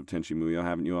one. You've heard of Tenchi Muyo,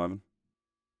 haven't you, Ivan?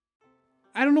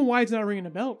 I don't know why it's not ringing a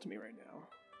bell to me right now.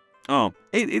 Oh,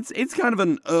 it's kind of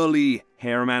an early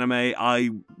harem anime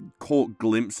I caught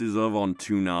glimpses of on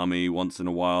Toonami once in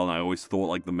a while, and I always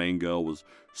thought the main girl was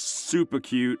super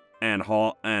cute and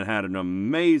hot and had an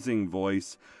amazing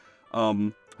voice.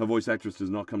 Her voice actress does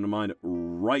not come to mind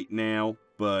right now,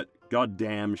 but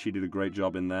goddamn, she did a great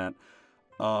job in that.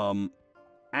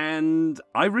 And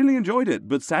I really enjoyed it,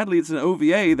 but sadly it's an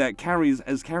OVA that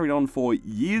has carried on for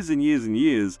years and years and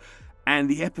years, and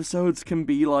the episodes can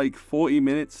be like 40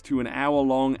 minutes to an hour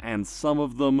long, and some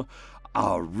of them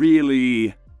are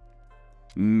really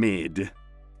mid.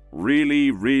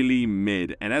 Really, really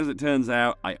mid. And as it turns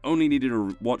out, I only needed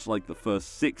to watch like the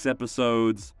first 6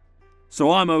 episodes,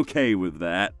 so I'm okay with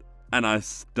that, and I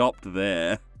stopped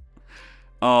there.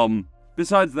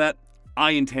 Besides that,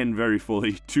 I intend very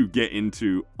fully to get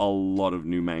into a lot of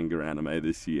new manga anime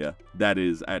this year. That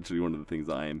is actually one of the things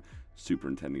I am super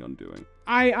intending on doing.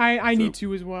 I need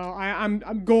to as well. I'm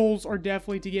goals are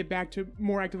definitely to get back to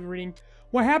more active reading.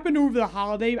 What happened over the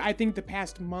holiday, I think the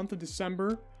past month of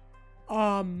December,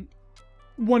 One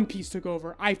Piece took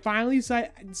over. I finally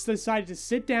decided to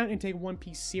sit down and take One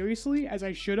Piece seriously, as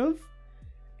I should have.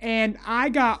 And I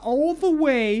got all the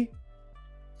way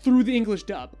through the English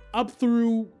dub, up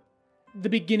through the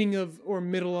beginning of or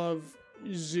middle of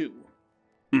Zoo.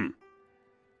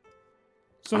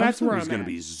 So that's where I'm at. It was going to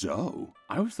be Zoe.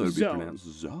 I always thought it would be pronounced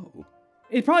Zoe.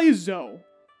 It probably is Zoe.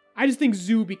 I just think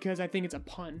Zoo because I think it's a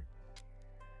pun.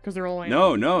 Because they're all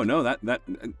animals. No.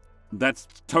 That's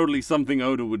totally something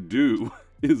Oda would do,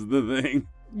 is the thing.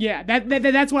 Yeah,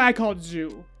 that's why I call it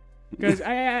Zoo. Because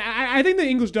I think the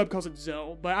English dub calls it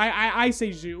Zoe, but I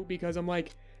say Zoo because I'm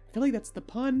like, I feel like that's the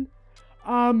pun.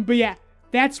 But yeah,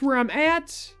 that's where I'm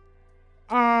at.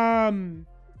 I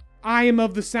am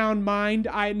of the sound mind.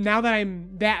 Now that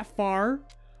I'm that far,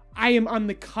 I am on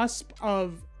the cusp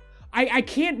of... I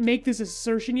can't make this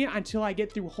assertion yet until I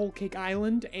get through Whole Cake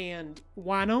Island and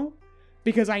Wano,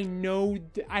 because I know...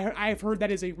 I've heard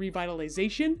that is a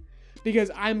revitalization,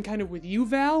 because I'm kind of with you,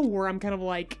 Val, where I'm kind of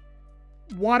like,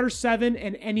 Water 7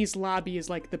 and Enies Lobby is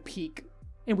like the peak,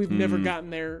 and we've never gotten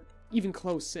there even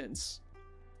close since.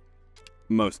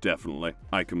 Most definitely.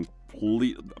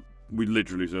 We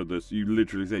literally said this. You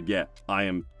literally said, yeah, I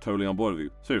am totally on board with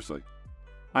you. Seriously.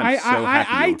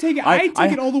 I take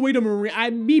it all the way to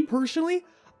Marine. Me personally,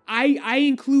 I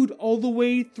include all the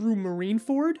way through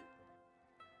Marineford.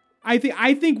 I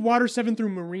think Water 7 through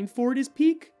Marineford is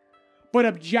peak, but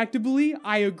objectively,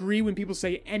 I agree when people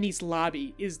say Enies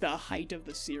Lobby is the height of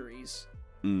the series.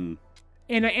 And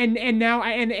now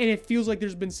it feels like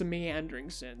there's been some meandering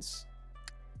since.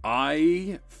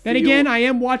 Then again, I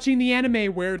am watching the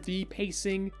anime where the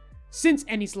pacing since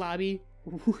Enies Lobby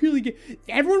really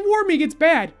everyone warned me it gets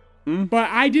bad, but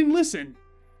I didn't listen.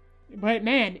 But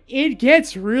man, it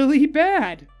gets really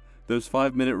bad. Those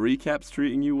 5-minute recaps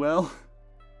treating you well?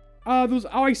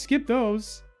 I skipped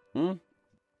those.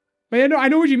 But I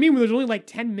know what you mean when there's only like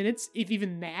 10 minutes, if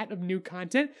even that, of new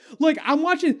content. Like, I'm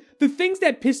watching the things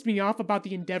that pissed me off about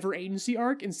the Endeavor Agency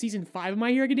arc in season 5 of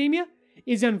My Hero Academia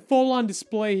is on full-on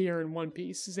display here in One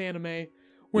Piece's anime,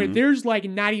 where there's like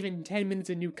not even 10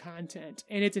 minutes of new content,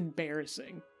 and it's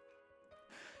embarrassing.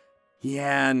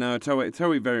 Yeah, no,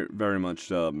 Toei very, very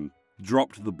much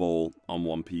dropped the ball on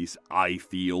One Piece, I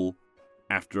feel,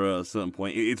 after a certain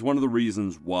point. It's one of the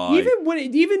reasons why...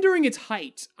 Even during its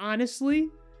height, honestly,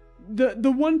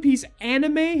 the One Piece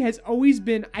anime has always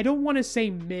been, I don't want to say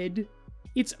mid,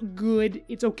 it's good,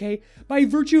 it's okay, by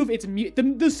virtue of its...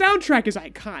 the soundtrack is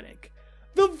iconic.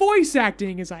 The voice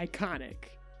acting is iconic.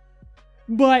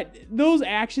 But those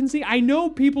action scenes, I know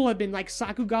people have been like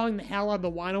Sakugaling the hell out of the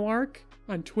Wano arc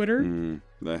on Twitter.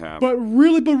 They have. But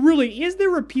really, is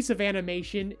there a piece of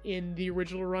animation in the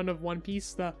original run of One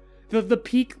Piece, the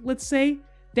peak, let's say,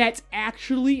 that's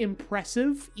actually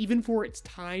impressive, even for its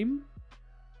time?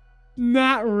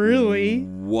 Not really.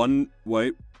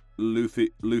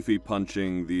 Luffy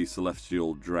punching the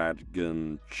celestial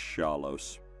dragon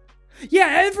Charlos.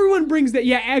 Yeah, everyone brings that.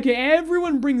 Yeah, okay,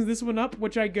 everyone brings this one up,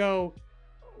 which I go,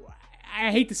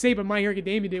 I hate to say, but My Hero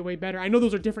Academia did way better. I know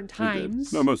those are different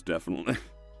times. No, most definitely.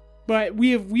 But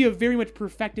we have very much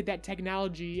perfected that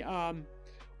technology.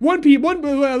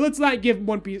 Let's not give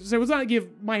One Piece. So let's not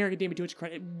give My Hero Academia too much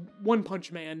credit. One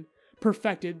Punch Man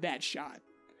perfected that shot.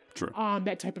 True.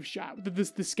 That type of shot,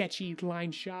 the sketchy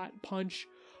line shot punch.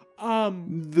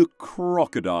 The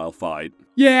crocodile fight.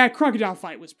 Yeah, crocodile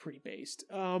fight was pretty based.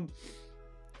 Very.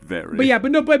 But yeah,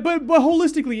 but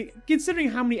holistically, considering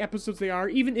how many episodes they are,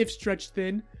 even if stretched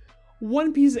thin,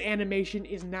 One Piece's animation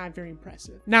is not very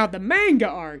impressive. Now the manga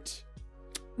art,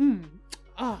 it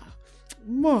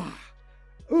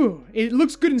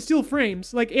looks good in still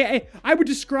frames. Like I would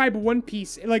describe One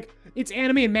Piece, like its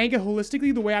anime and manga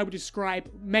holistically, the way I would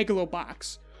describe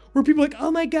Megalobox, where people are like,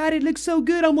 oh my god, it looks so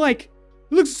good. I'm like,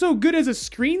 it looks so good as a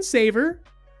screensaver.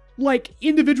 like,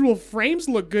 individual frames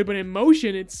look good, but in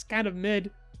motion, it's kind of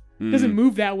mid. Doesn't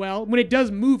move that well. When it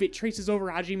does move, it traces over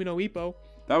Hajime no Ippo.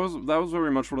 That was very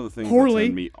much one of the things Poorly. that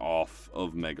turned me off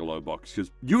of Megalobox,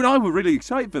 because you and I were really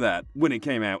excited for that when it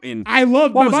came out in. I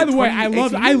love. By the way, I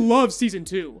 2018? love season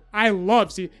 2.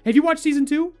 Have you watched season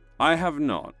 2? I have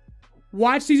not.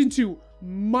 Watch season 2.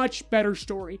 Much better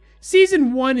story.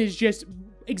 Season 1 is just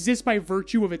exists by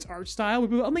virtue of its art style.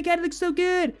 People go, oh my god, it looks so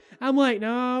good. I'm like,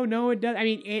 no, it doesn't. I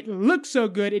mean, it looks so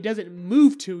good. It doesn't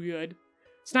move too good.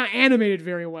 It's not animated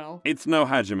very well. It's no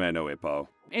Hajime no Ippo.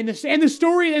 And the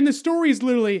story is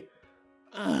literally,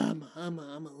 I'm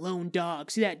a lone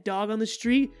dog. See that dog on the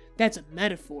street? That's a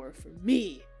metaphor for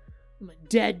me. I'm a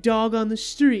dead dog on the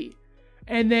street.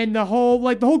 And then the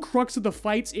whole crux of the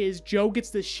fights is Joe gets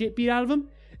the shit beat out of him,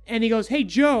 and he goes, "Hey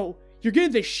Joe, you're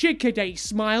getting the shit kicked out." He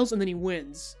smiles, and then he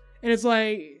wins. And it's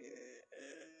like,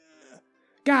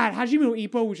 God, Hajime no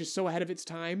Ippo was just so ahead of its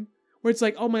time. Where it's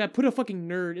like, oh my god, put a fucking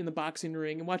nerd in the boxing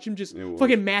ring and watch him just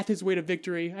fucking math his way to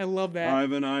victory. I love that.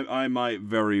 Ivan, I might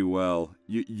very well,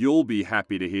 you'll be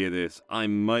happy to hear this, I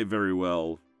might very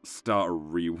well start a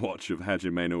rewatch of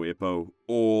Hajime no Ippo,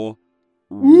 or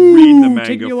read the manga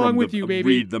take me along with you, baby.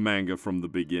 Read the manga from the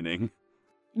beginning.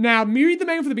 Now, me read the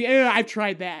manga from the beginning, I've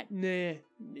tried that. Nah,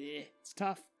 it's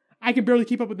tough. I can barely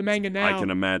keep up with the manga now. I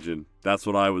can imagine. That's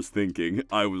what I was thinking.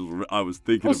 I was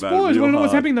thinking about spoilers, it real you wanna know hard.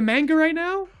 what's happening in the manga right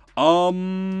now?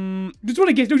 Just want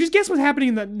to guess. No, just guess what's happening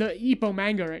in the Ippo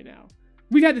manga right now.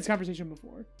 We've had this conversation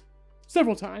before.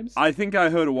 Several times. I think I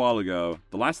heard a while ago,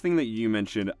 the last thing that you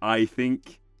mentioned, I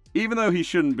think, even though he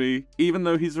shouldn't be, even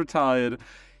though he's retired,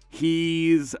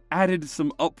 he's added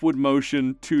some upward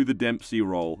motion to the Dempsey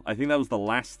role. I think that was the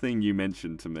last thing you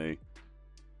mentioned to me.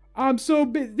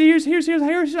 So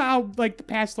here's how, like, the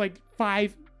past, like,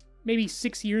 5, maybe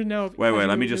 6 years now. Wait,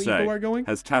 let me just say, going.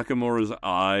 Has Takamura's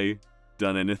eye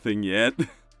done anything yet?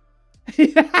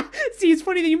 See, it's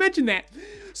funny that you mentioned that.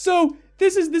 So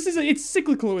it's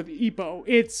cyclical with Ippo.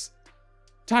 It's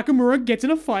Takamura gets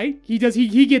in a fight. He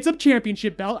gets a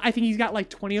championship belt. I think he's got like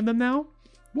 20 of them now.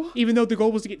 What? Even though the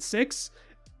goal was to get 6.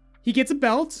 He gets a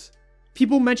belt.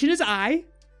 People mention his eye.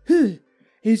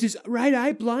 Is his right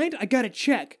eye blind? I gotta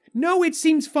check. No, it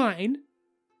seems fine.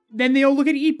 Then they all look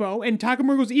at Ippo, and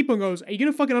Takamura goes to Ippo and goes, "Are you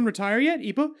gonna fucking unretire yet,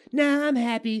 Ippo?" "Nah, I'm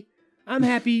happy. I'm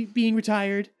happy being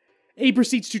retired." And he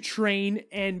proceeds to train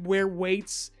and wear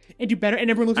weights and do better. And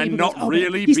everyone looks at Ippo and and not goes,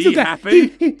 really man, be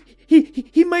happy.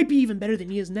 He might be even better than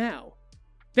he is now.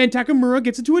 Then Takamura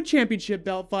gets into a championship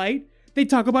belt fight. They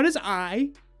talk about his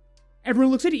eye.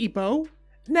 Everyone looks at Ippo.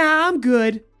 "Nah, I'm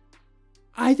good.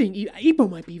 I think Ippo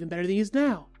might be even better than he is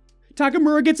now."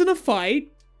 Takamura gets in a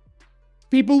fight.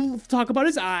 People talk about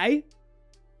his eye.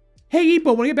 "Hey,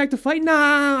 Ippo, wanna get back to fight?"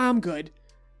 "Nah, I'm good.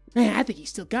 Man, I think he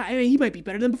still got. I mean, he might be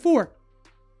better than before."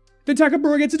 Then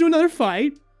Takamura gets into another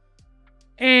fight,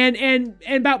 and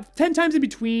about 10 times in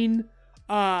between,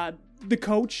 the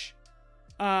coach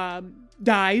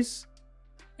dies.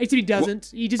 Except he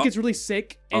doesn't. He just gets really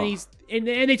sick, and and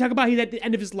they talk about he's at the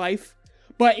end of his life,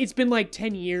 but it's been like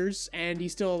 10 years, and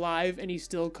he's still alive, and he's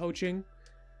still coaching.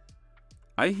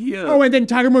 I hear. Oh, and then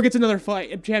Takamura gets another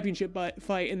fight, a championship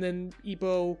fight, and then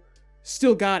Ippo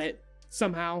still got it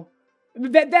somehow.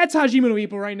 That's Hajime no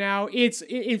Ippo right now. It's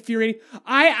infuriating.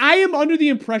 I am under the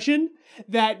impression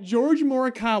that George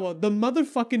Morikawa, the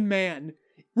motherfucking man,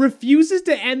 refuses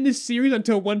to end this series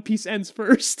until One Piece ends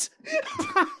first.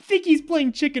 I think he's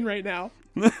playing chicken right now.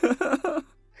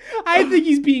 I think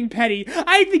he's being petty.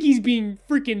 I think he's being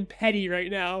freaking petty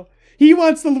right now. He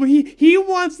wants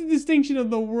the distinction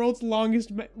of the world's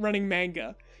longest running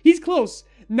manga. He's close.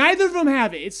 Neither of them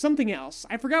have it. It's something else.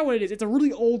 I forgot what it is. It's a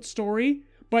really old story,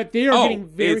 but they are getting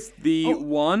very... it's the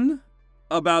one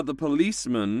about the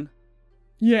policeman.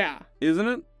 Yeah. Isn't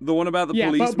it? The one about the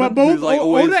policeman? But both who's, like,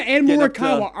 Oda and getting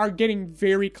Morikawa are getting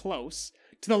very close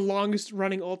to the longest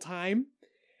running all time.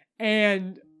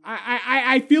 And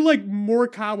I feel like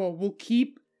Morikawa will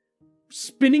keep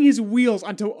spinning his wheels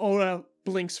until Oda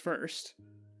blinks first.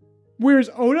 Whereas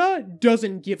Oda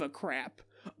doesn't give a crap.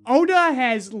 Oda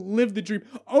has lived the dream.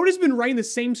 Oda's been writing the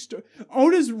same story.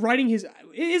 Oda's writing his...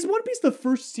 Is One Piece the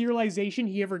first serialization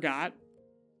he ever got?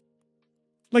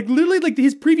 Like, literally, like,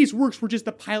 his previous works were just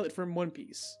the pilot from One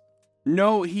Piece.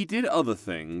 No, he did other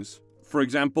things. For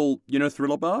example, you know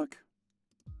Thriller Bark?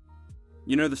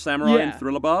 You know the samurai in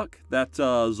Thriller Bark that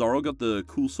Zoro got the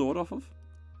cool sword off of?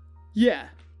 Yeah.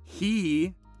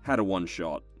 He had a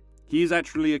one-shot. He's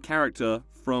actually a character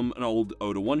from an old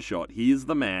Oda one-shot. He is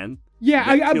the man.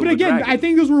 Yeah, but again, I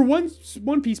think those were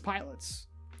One Piece pilots.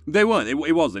 They weren't.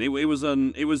 It wasn't. It was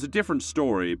a different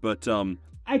story. But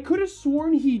I could have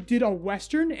sworn he did a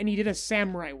Western and he did a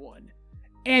samurai one.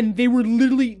 And they were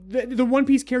literally, the One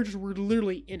Piece characters were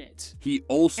literally in it. He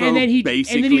also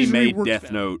basically made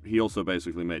Death Note. He also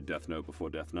basically made Death Note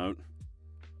before Death Note.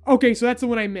 Okay, so that's the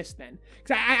one I missed then.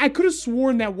 Because I could have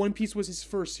sworn that One Piece was his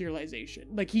first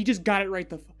serialization. Like, he just got it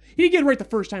right he didn't get it right the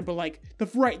first time, but like, the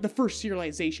first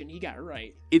serialization, he got it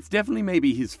right. It's definitely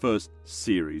maybe his first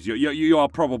series. You are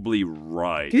probably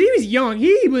right. Because he was young.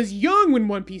 He was young when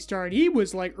One Piece started. He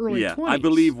was like early 20s. I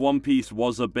believe One Piece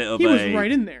was a bit of He was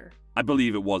right in there. I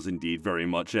believe it was indeed very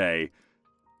much you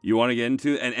want to get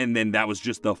into it? And then that was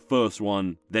just the first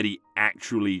one that he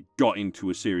actually got into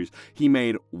a series. He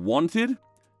made Wanted,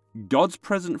 God's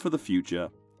Present for the Future,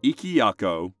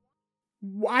 Ikiyako.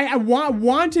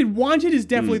 Wanted is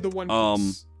definitely the One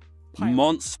Piece pilot.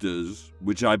 Monsters,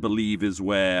 which I believe is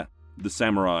where the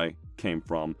samurai came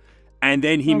from. And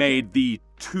then he made the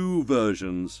two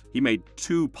versions. He made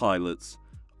two pilots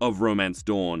of Romance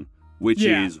Dawn, which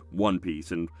is One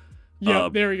Piece. And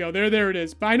there we go. There it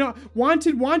is. But I know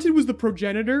Wanted was the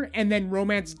progenitor, and then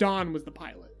Romance Dawn was the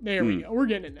pilot. There we go. We're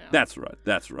getting it now. That's right.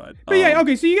 But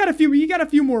okay. So you got a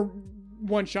few more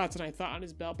one shots than I thought on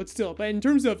his belt, but still. But in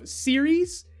terms of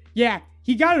series,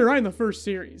 he got it right in the first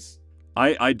series.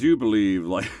 I do believe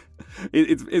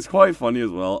it's quite funny as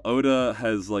well. Oda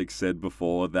has said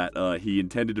before that he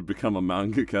intended to become a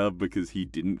mangaka because he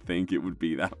didn't think it would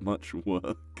be that much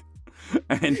work.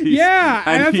 And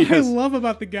that's what I love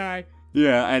about the guy.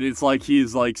 Yeah, and it's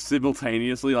he's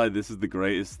simultaneously this is the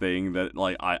greatest thing that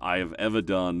I have ever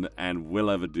done and will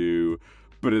ever do,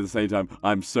 but at the same time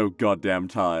I'm so goddamn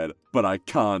tired, but I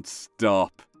can't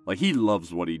stop. He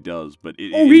loves what he does, but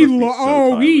he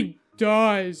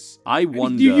does. I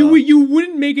wonder. You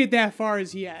wouldn't make it that far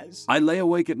as he has. I lay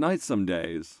awake at night some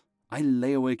days.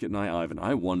 Ivan.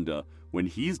 I wonder when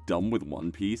he's done with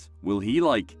One Piece, will he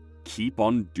keep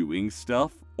on doing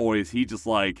stuff, or is he just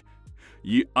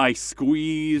I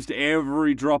squeezed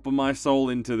every drop of my soul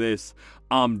into this.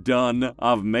 I'm done.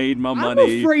 I've made my money.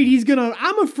 I'm afraid he's gonna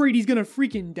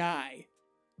freaking die.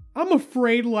 I'm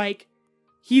afraid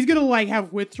he's gonna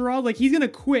have withdrawal. He's gonna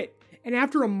quit, and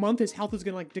after a month his health is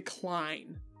gonna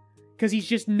decline because he's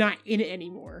just not in it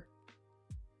anymore.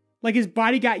 His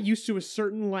body got used to a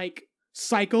certain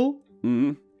cycle.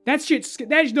 Mm-hmm. That shit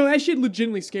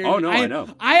legitimately scares me. Oh, no, I know.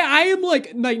 I am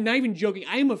not even joking.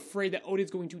 I am afraid that Oda's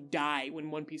going to die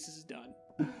when One Piece is done.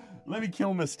 Let me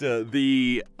kill Mr.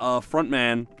 The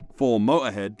frontman for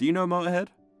Motorhead. Do you know Motorhead?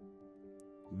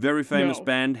 Very famous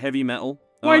band, heavy metal.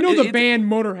 Well, I know the band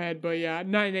Motorhead, but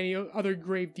not in any other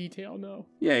grave detail, no.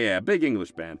 Yeah, big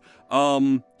English band.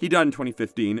 He died in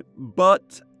 2015,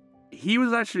 but he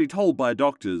was actually told by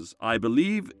doctors, I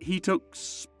believe he took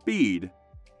speed.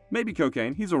 Maybe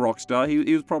cocaine. He's a rock star.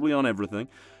 He was probably on everything.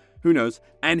 Who knows?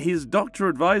 And his doctor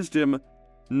advised him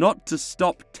not to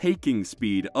stop taking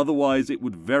speed, otherwise it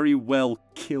would very well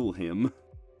kill him.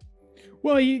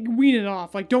 Well, you wean it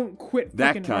off. Don't quit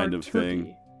that kind of turkey.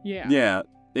 Thing. Yeah. Yeah.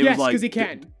 Yes, because he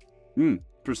can.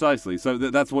 Precisely. So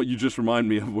that's what you just remind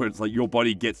me of, where it's your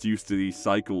body gets used to these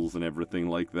cycles and everything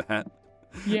like that.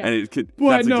 Yeah. And it could.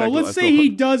 But no, let's say he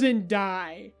doesn't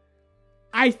die.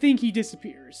 I think he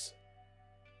disappears.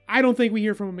 I don't think we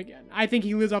hear from him again. I think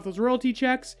he lives off those royalty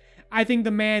checks. I think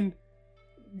the man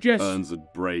just earns a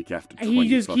break after 20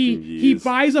 years. He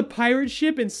buys a pirate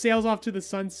ship and sails off to the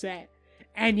sunset.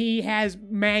 And he has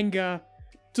manga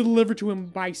delivered to him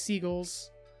by seagulls.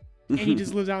 And he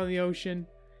just lives out in the ocean.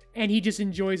 And he just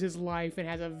enjoys his life and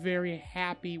has a very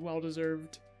happy,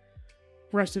 well-deserved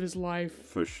rest of his life.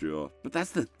 For sure. But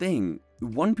that's the thing.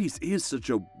 One Piece is such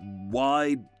a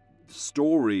wide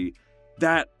story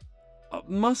that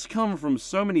must come from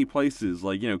so many places,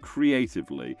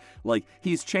 creatively.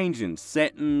 He's changing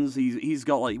settings. He's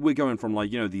got we're going from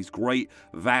these great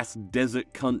vast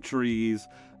desert countries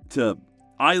to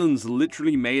islands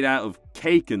literally made out of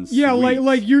cake and sweets. Yeah,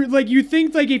 you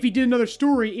think if he did another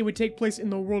story, it would take place in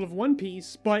the world of One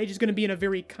Piece, but it's just going to be in a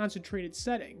very concentrated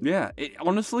setting. Yeah,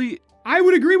 honestly, I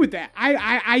would agree with that.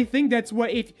 I think that's what,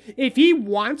 if he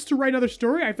wants to write another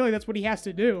story, I feel like that's what he has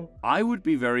to do. I would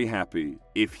be very happy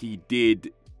if he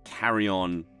did carry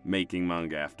on making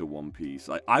manga after One Piece.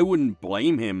 I wouldn't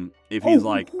blame him if he's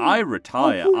I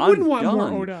retire. Who wouldn't I'm want done.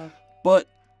 more Oda? But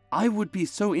I would be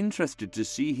so interested to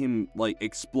see him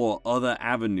explore other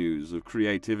avenues of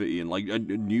creativity and a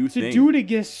new thing. To do it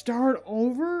again, start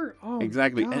over? Oh,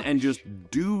 exactly, and just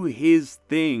do his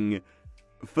thing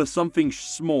for something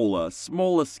smaller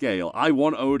scale. I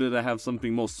want Oda to have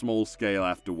something more small scale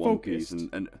after One Piece,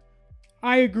 and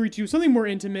I agree too. Something more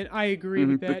intimate. I agree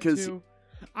with that too.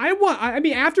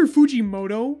 After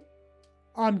Fujimoto,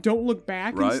 Don't Look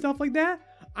Back and stuff like that,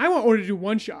 I want Oda to do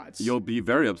one-shots. You'll be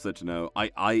very upset to know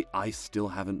I still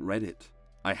haven't read it.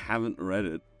 I haven't read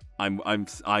it. I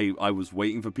was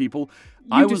waiting for people.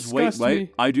 You disgust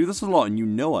me. I do this a lot, and you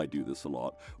know I do this a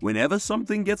lot. Whenever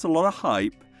something gets a lot of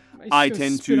hype, I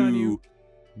tend to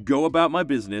go about my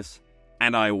business,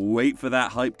 and I wait for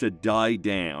that hype to die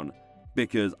down.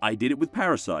 Because I did it with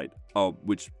Parasite,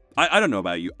 which I don't know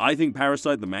about you. I think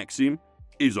Parasite the Maxim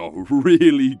is a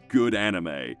really good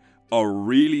anime, a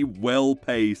really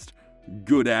well-paced,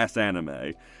 good-ass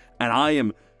anime,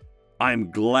 and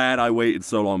I'm glad I waited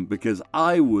so long because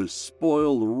I was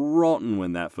spoiled rotten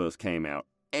when that first came out.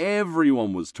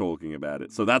 Everyone was talking about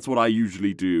it. So that's what I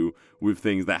usually do with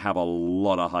things that have a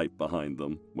lot of hype behind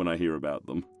them when I hear about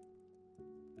them.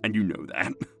 And you know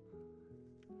that.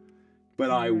 But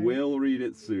I will read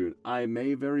it soon. I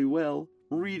may very well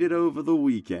read it over the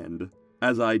weekend,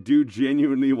 as I do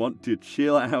genuinely want to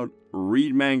chill out,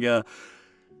 read manga,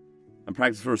 and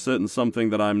practice for a certain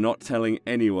something that I'm not telling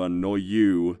anyone, nor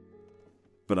you,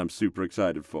 but I'm super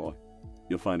excited for.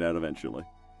 You'll find out eventually.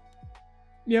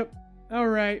 Yep. All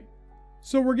right.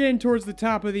 So we're getting towards the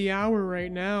top of the hour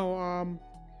right now.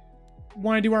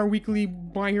 Want to do our weekly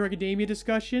My Hero Academia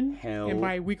discussion? Hell. And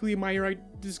by weekly My Hero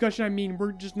discussion, I mean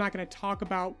we're just not going to talk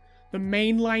about the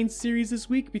mainline series this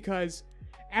week because,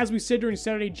 as we said during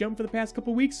Saturday Jump for the past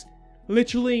couple weeks,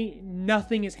 literally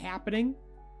nothing is happening.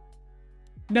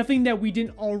 Nothing that we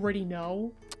didn't already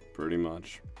know. Pretty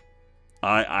much.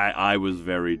 I was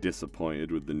very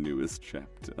disappointed with the newest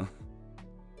chapter.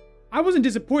 I wasn't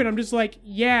disappointed. I'm just like,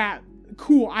 yeah,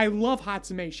 cool. I love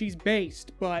Hatsume. She's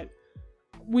based, but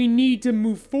we need to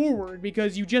move forward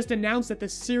because you just announced that the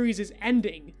series is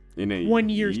ending in a 1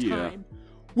 year's time,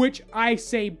 which I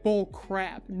say bull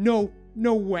crap. No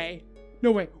way.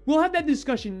 No way. We'll have that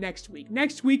discussion next week.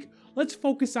 Next week, let's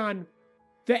focus on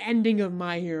the ending of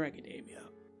My Hero Academia.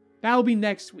 That'll be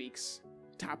next week's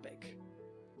topic.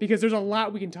 Because there's a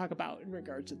lot we can talk about in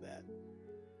regards to that.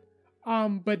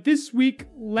 But this week,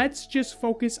 let's just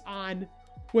focus on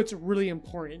what's really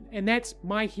important. And that's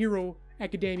My Hero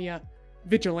Academia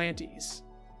Vigilantes.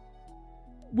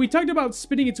 We talked about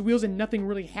spinning its wheels and nothing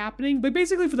really happening. But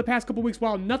basically for the past couple weeks,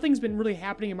 while nothing's been really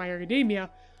happening in My Hero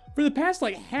Academia, for the past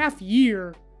half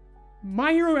year,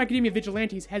 My Hero Academia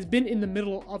Vigilantes has been in the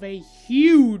middle of a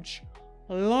huge,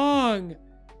 long,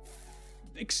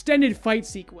 extended fight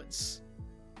sequence.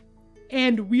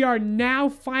 And we are now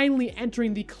finally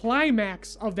entering the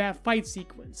climax of that fight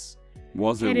sequence.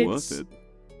 Was it worth it?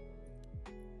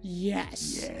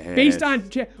 Yes. Based on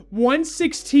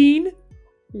 116,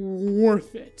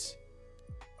 worth it.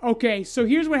 Okay, so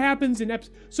here's what happens in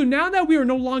episode. So now that we are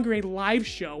no longer a live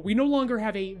show, we no longer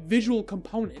have a visual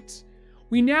component.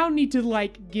 We now need to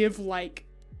give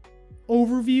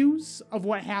overviews of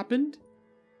what happened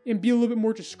and be a little bit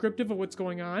more descriptive of what's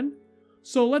going on.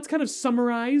 So let's kind of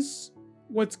summarize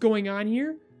what's going on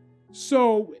here.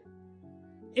 So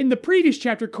in the previous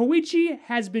chapter, Koichi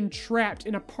has been trapped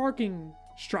in a parking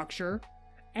structure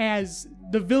as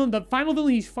the final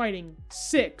villain he's fighting,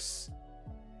 6,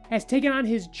 has taken on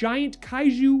his giant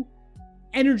kaiju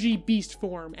energy beast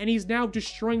form, and he's now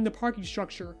destroying the parking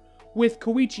structure with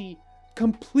Koichi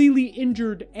completely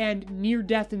injured and near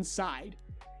death inside.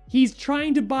 He's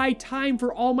trying to buy time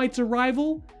for All Might's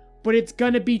arrival, but it's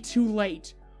gonna be too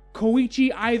late.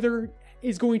 Koichi either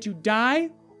is going to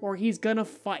die or he's gonna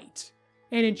fight.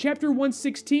 And in chapter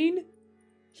 116,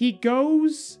 he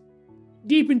goes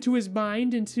deep into his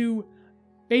mind, into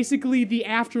basically the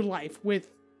afterlife with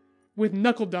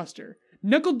Knuckle Duster.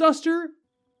 Knuckle Duster,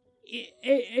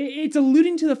 it's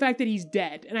alluding to the fact that he's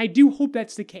dead, and I do hope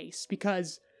that's the case,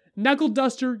 because Knuckle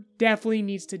Duster definitely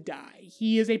needs to die.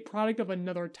 He is a product of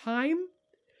another time.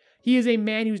 He is a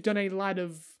man who's done a lot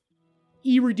of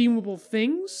irredeemable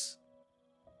things.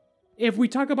 If we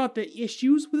talk about the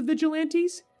issues with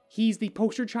vigilantes, he's the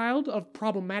poster child of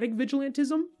problematic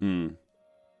vigilantism.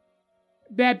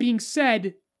 That being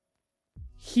said,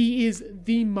 he is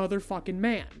the motherfucking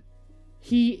man.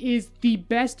 He is the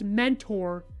best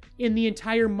mentor in the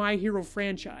entire My Hero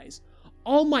franchise.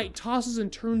 All Might tosses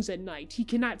and turns at night. He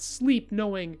cannot sleep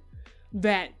knowing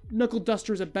that Knuckle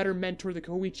Duster is a better mentor to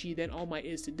Koichi than All Might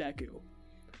is to Deku.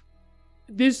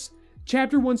 This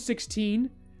chapter 116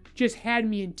 just had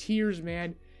me in tears,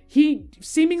 man. He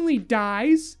seemingly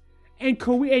dies, and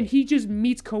he just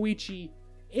meets Koichi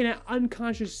in an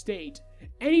unconscious state.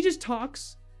 And he just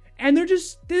talks, and they're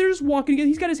just walking together.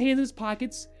 He's got his hands in his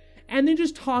pockets, and they're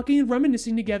just talking and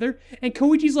reminiscing together. And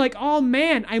Koichi's like, "Oh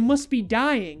man, I must be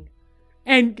dying."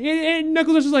 And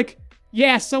Knuckle Duster's like,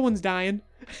 "Yeah, someone's dying."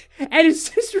 And it's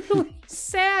just really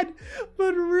sad,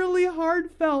 but really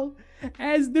heartfelt.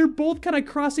 as they're both kind of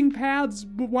crossing paths,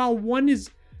 but while one is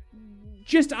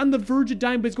just on the verge of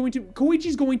dying, but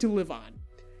Koichi's going to live on.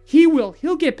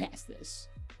 He'll get past this.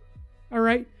 All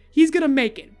right? He's going to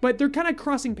make it, but they're kind of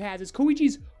crossing paths. As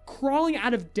Koichi's crawling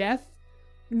out of death,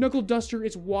 Knuckle Duster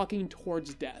is walking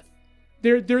towards death.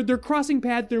 They're crossing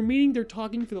paths, they're meeting, they're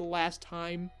talking for the last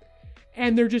time,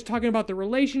 and they're just talking about the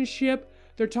relationship,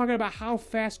 they're talking about how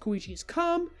fast Koichi's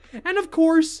come, and of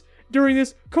course, during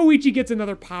this, Koichi gets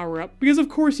another power-up, because of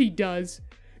course he does,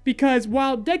 because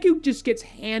while Deku just gets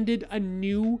handed a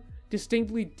new,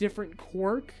 distinctly different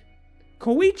quirk,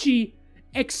 Koichi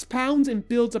expounds and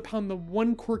builds upon the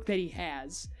one quirk that he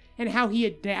has, and how he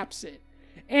adapts it.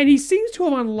 And he seems to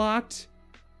have unlocked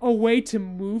a way to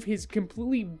move his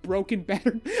completely broken,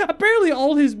 battered... Apparently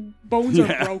all his bones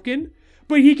are broken,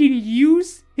 but he can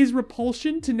use his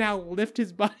repulsion to now lift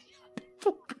his body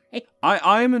up.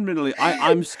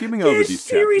 I'm skimming over these chapters. This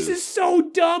series is so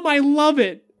dumb, I love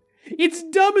it. It's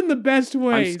dumb in the best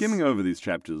ways. I'm skimming over these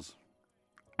chapters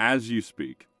as you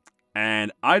speak,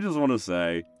 and I just want to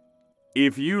say,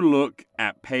 if you look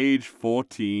at page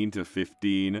 14 to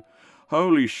 15...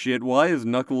 Holy shit, why is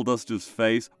Knuckle Duster's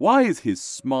face, why is his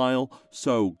smile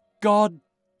so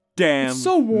goddamn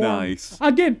so warm. Nice?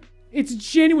 Again, it's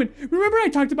genuine. Remember I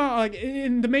talked about, like,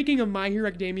 in the making of My Hero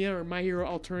Academia, or My Hero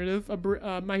Alternative,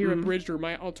 My Hero Abridged, or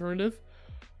My Alternative,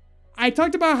 I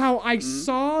talked about how I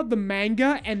saw the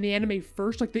manga and the anime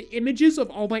first, like the images of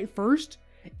All Might first,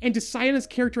 and decided his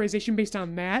characterization based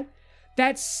on that.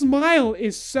 That smile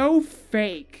is so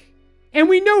fake. And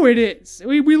we know it is.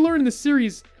 We learn in the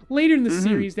series... later in the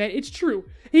series that it's true.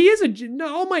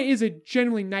 All Might is a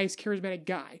genuinely nice, charismatic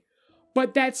guy.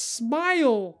 But that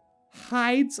smile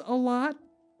hides a lot.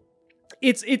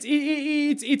 It's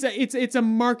a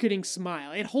marketing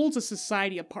smile. It holds a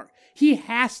society apart. He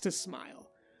has to smile.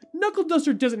 Knuckle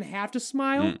Duster doesn't have to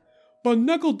smile, but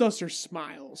Knuckle Duster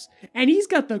smiles. And he's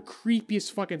got the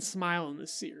creepiest fucking smile in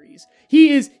this series. He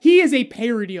is a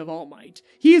parody of All Might.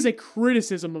 He is a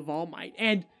criticism of All Might.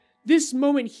 And this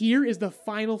moment here is the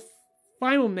final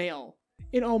nail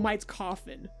in All Might's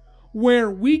coffin,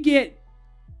 where we get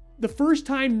the first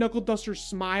time Knuckle Duster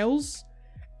smiles,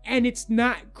 and it's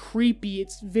not creepy.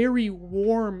 It's very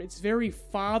warm. It's very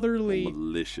fatherly.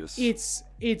 Malicious.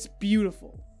 It's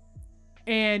beautiful.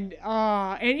 And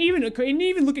even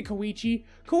look at Koichi.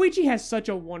 Koichi has such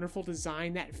a wonderful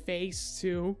design. That face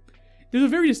too. There's a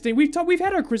very distinct... We've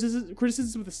had our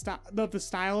criticisms of the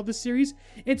style of the series.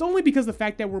 It's only because of the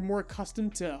fact that we're more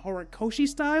accustomed to Horikoshi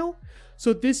style,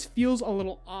 so this feels a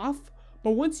little off.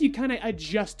 But once you kind of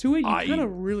adjust to it, you kind of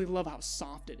really love how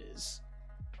soft it is.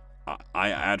 I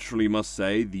actually must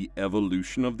say the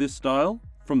evolution of this style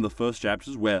from the first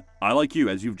chapters, where I, like you,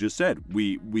 as you've just said,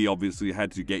 we obviously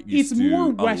had to get used to more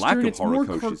a Western, lack of it's more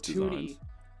Horikoshi's cartoony.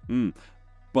 designs.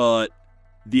 But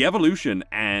the evolution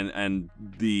and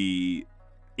the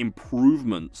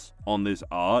improvements on this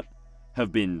art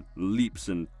have been leaps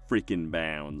and freaking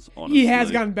bounds, honestly. It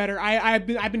has gotten better. I've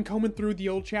been combing through the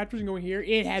old chapters and going here.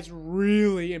 It has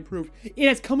really improved. It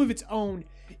has come of its own.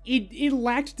 It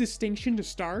lacked distinction to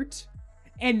start,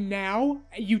 and now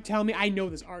you tell me I know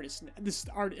this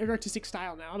artistic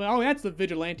style now. I'm like, oh, that's the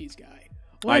Vigilantes guy.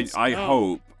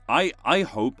 I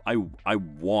hope I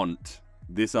want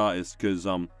this artist, because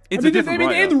it's a different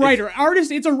writer. And the writer.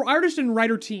 It's an artist and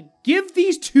writer team. Give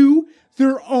these two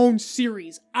their own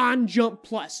series on Jump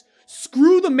Plus.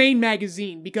 Screw the main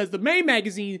magazine, because the main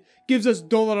magazine gives us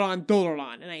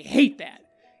Dolaran, and I hate that.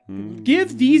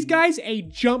 Give these guys a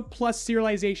Jump Plus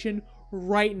serialization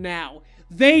right now.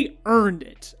 They earned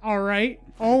it, alright?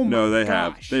 Oh my gosh. No, they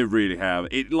have. They really have.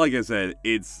 It, like I said,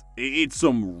 it's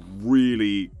some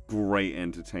really great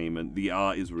entertainment. The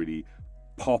art is really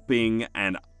popping,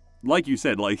 and like you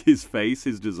said, like his face,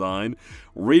 his design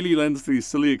really lends to these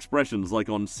silly expressions, like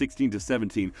on 16 to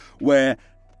 17, where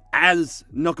as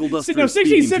Knuckle Duster is 16,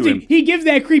 speaking 17, to him, he gives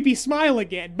that creepy smile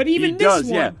again. But even this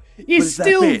one is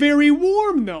still very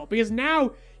warm, though, because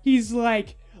now he's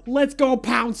like, let's go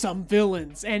pound some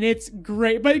villains, and it's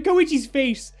great. But Koichi's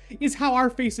face is how our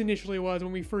face initially was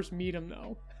when we first meet him,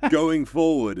 though. Going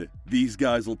forward, these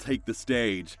guys will take the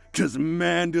stage, 'cause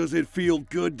man does it feel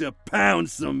good to pound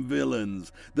some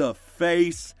villains. The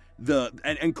face,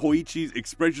 and Koichi's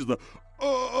expressions,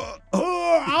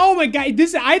 oh my god,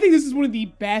 I think this is one of the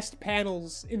best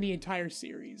panels in the entire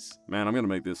series. Man, I'm gonna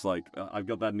make this like, I've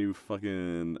got that new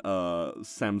fucking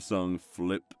Samsung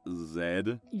Flip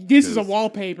Z. This is a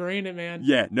wallpaper, ain't it, man?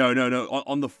 Yeah, no.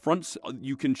 On the front,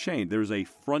 you can change. There's a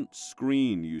front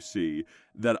screen, you see,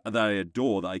 that I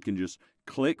adore, that I can just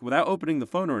click without opening the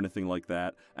phone or anything like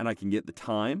that, and I can get the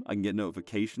time, I can get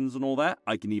notifications and all that.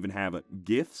 I can even have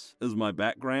GIFs as my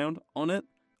background on it,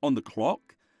 on the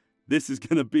clock. This is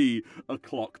going to be a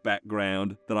clock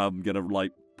background that I'm going to,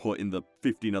 like, put in the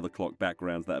 15 other clock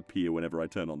backgrounds that appear whenever I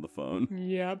turn on the phone.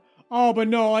 Yep. Oh, but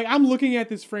no, like, I'm looking at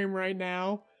this frame right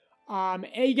now.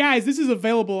 Hey guys, this is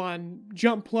available on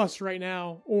Jump Plus right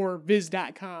now, or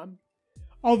Viz.com.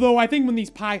 Although I think when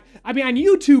on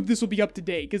YouTube this will be up to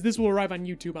date, because this will arrive on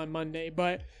YouTube on Monday,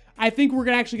 but I think we're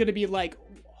actually going to be like,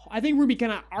 I think we're going to be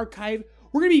kind of archive,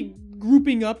 we're going to be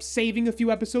grouping up, saving a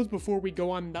few episodes before we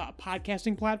go on the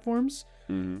podcasting platforms.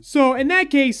 Mm-hmm. So in that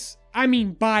case, I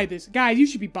mean, buy this. Guys, you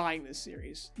should be buying this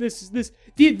series. This is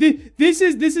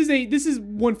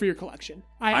one for your collection.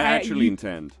 I actually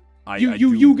intend.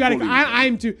 You gotta.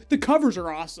 I'm too. The covers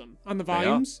are awesome on the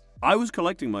volumes. I was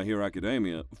collecting My Hero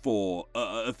Academia for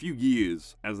a few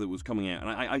years as it was coming out, and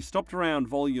I stopped around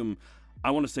volume, I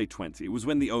want to say 20. It was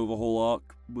when the Overhaul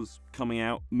arc was coming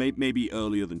out, maybe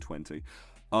earlier than 20.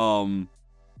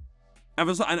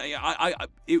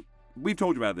 We've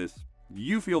talked about this.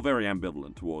 You feel very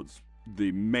ambivalent towards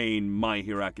the main My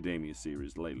Hero Academia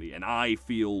series lately, and I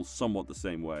feel somewhat the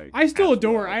same way. I still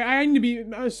adore. Well. I need to be.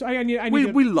 I need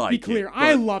to be clear.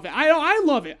 I love it. I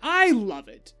love it. I love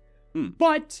it.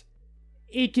 But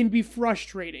it can be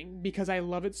frustrating because I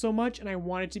love it so much and I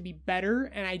want it to be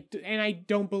better, and I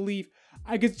don't believe.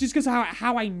 I guess just because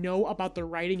how I know about the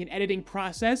writing and editing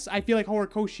process, I feel like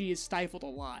Horikoshi is stifled a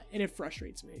lot, and it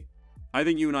frustrates me. I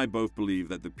think you and I both believe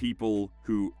that the people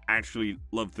who actually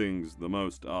love things the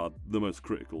most are the most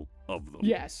critical of them.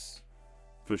 Yes.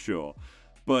 For sure.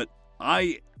 But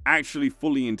I actually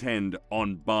fully intend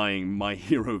on buying My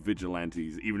Hero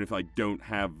Vigilantes, even if I don't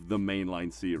have the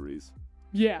mainline series.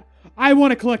 Yeah, I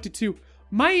want to collect it too.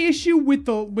 My issue with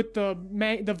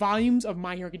the volumes of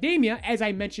My Hero Academia, as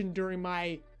I mentioned during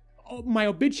my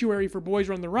obituary for Boys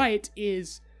Run the Riot,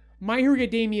 is My Hero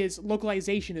Academia's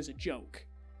localization is a joke.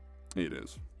 It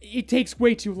is. It takes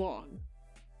way too long.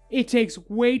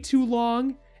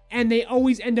 And they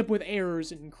always end up with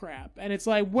errors and crap. And it's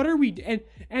like, what are we...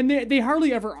 And they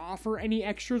hardly ever offer any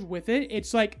extras with it.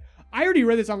 It's like, I already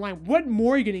read this online. What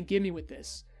more are you going to give me with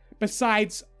this?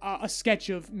 Besides a sketch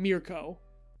of Mirko.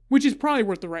 Which is probably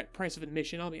worth the right price of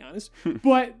admission, I'll be honest.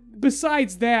 But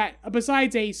besides that,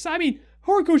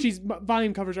 Horikoshi's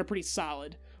volume covers are pretty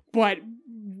solid. But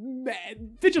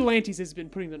Vigilantes has been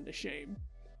putting them to shame.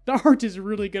 The art is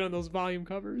really good on those volume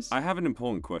covers. I have an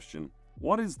important question.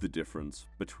 What is the difference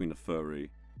between a furry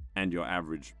and your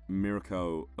average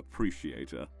Mirko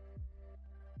appreciator?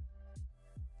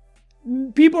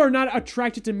 People are not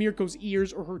attracted to Mirko's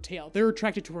ears or her tail. They're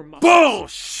attracted to her muscles.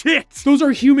 Bullshit! Those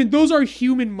are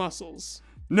human muscles.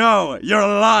 No, you're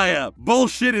a liar.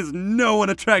 Bullshit is no one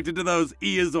attracted to those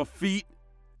ears or feet.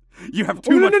 You have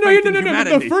too much faith in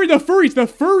humanity. The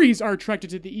furries are attracted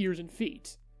to the ears and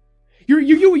feet.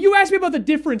 You asked me about the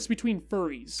difference between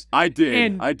furries. I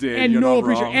did. And You're no not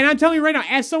appreciation. wrong. And I'm telling you right now,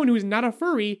 as someone who is not a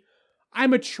furry,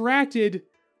 I'm attracted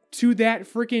to that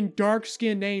freaking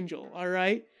dark-skinned angel, all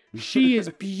right? She is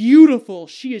beautiful,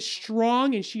 she is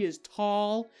strong, and she is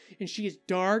tall, and she is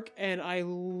dark, and I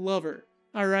love her,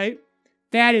 all right?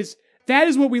 That is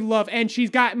what we love, and she's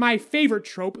got my favorite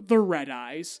trope, the red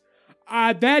eyes.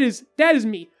 That is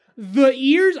me. The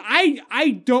ears,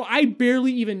 I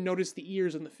barely even notice the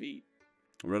ears and the feet.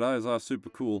 Red eyes are super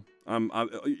cool.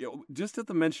 Just at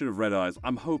the mention of red eyes,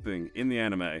 I'm hoping in the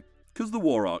anime, because the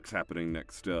war arc's happening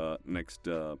next. It's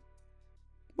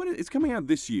coming out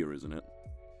this year, isn't it?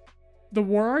 The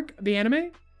war arc, the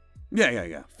anime?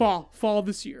 Yeah. Fall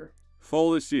this year.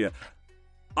 Fall this year.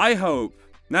 I hope.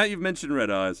 Now that you've mentioned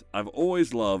red eyes, I've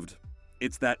always loved.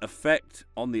 It's that effect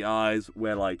on the eyes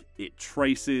where, like, it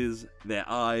traces their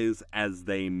eyes as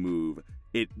they move.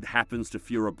 It happens to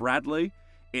Fura Bradley.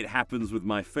 It happens with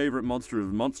my favorite monster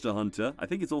of Monster Hunter. I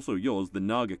think it's also yours, the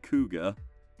Naga Cougar.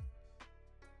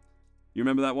 You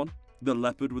remember that one? The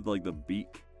leopard with, like, the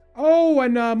beak? Oh,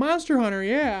 and Monster Hunter,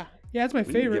 yeah. Yeah, that's my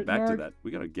favorite. We need to get back to that.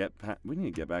 We need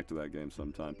to get back to that game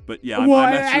sometime. But yeah, well,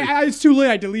 I'm actually... it's too late.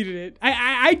 I deleted it.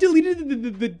 I deleted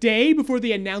it the day before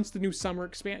they announced the new summer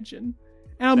expansion.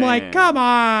 And I'm like, come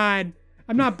on.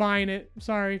 I'm not buying it. I'm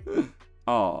sorry.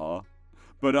 Aw.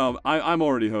 But I'm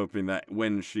already hoping that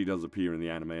when she does appear in the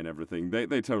anime and everything,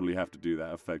 they totally have to do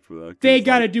that effect with her. They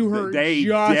gotta do her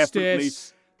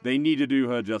justice. They need to do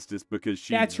her justice because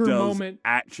she That's her does moment.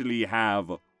 actually have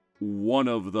one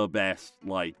of the best,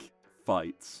 like,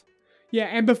 fights. Yeah,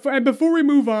 and before we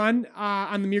move on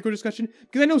the Mirko discussion,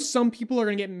 because I know some people are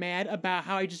gonna get mad about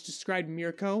how I just described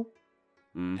Mirko.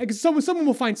 Because someone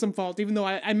will find some fault, even though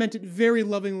I meant it very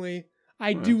lovingly.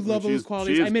 I do love those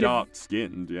qualities. She is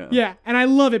dark-skinned, yeah. Yeah, and I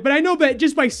love it. But I know that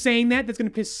just by saying that's going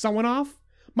to piss someone off.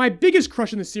 My biggest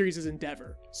crush in the series is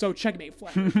Endeavor. So checkmate,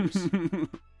 Flat Earthers.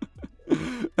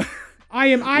 I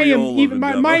am even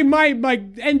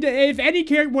and if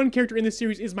any one character in the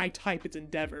series is my type, it's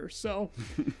Endeavor. So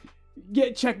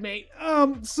get checkmate.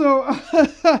 I'm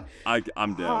down.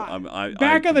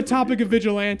 Back on the topic of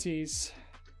vigilantes.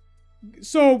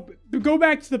 So go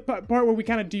back to the part where we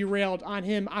kind of derailed on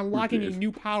him unlocking a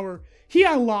new power. He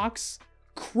unlocks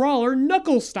Crawler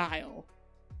Knuckle style,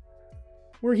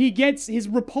 where he gets his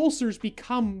repulsors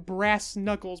become brass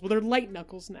knuckles. Well, they're light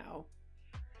knuckles now.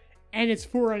 And it's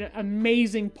for an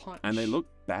amazing punch. And they look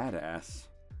badass.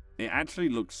 It actually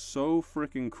looks so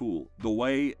freaking cool. The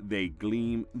way they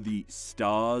gleam the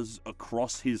stars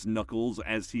across his knuckles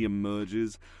as he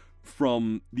emerges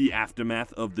from the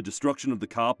aftermath of the destruction of the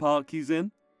car park he's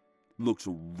in looks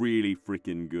really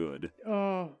freaking good.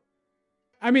 I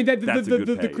mean,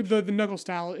 the knuckle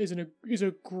style is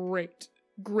a great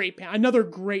panel. Another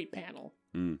great panel.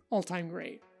 All-time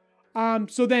great.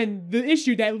 So then the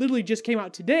issue that literally just came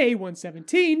out today,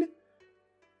 117,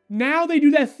 now they do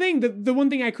that thing. The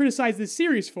one thing I criticize this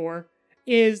series for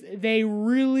is they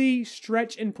really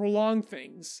stretch and prolong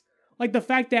things. Like the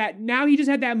fact that now he just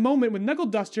had that moment with Knuckle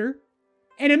Duster,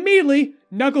 and immediately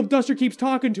Knuckle Duster keeps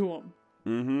talking to him.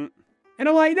 Mm-hmm. And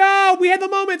I'm like, no, we had the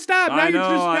moment. Stop.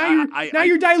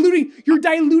 You're diluting. You're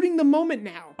diluting the moment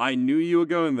now. I knew you were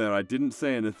going there. I didn't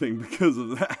say anything because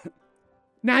of that.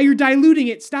 Now you're diluting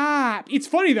it. Stop. It's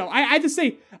funny, though. I have to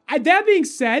say, that being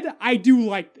said, I do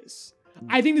like this.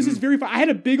 I think this is very fun. I had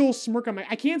a big old smirk on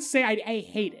I can't say I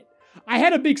hate it. I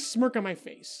had a big smirk on my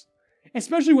face.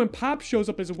 Especially when Pop shows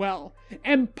up as well.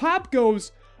 And Pop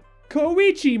goes,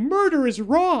 Koichi, murder is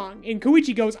wrong. And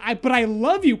Koichi goes, but I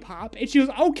love you, Pop. And she goes,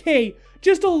 okay,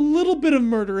 just a little bit of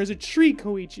murder as a treat,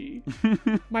 Koichi.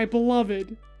 My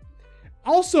beloved.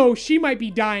 Also, she might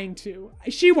be dying too.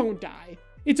 She won't die.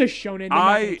 It's a shonen. They're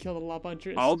not going to kill the Love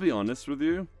Huntress. I'll be honest with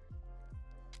you.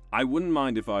 I wouldn't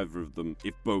mind if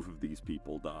both of these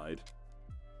people died.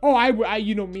 Oh, I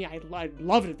you know me. I'd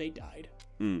love it if they died.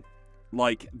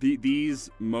 Like these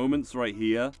moments right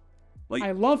here. Like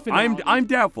I love finality. I'm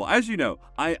doubtful. As you know,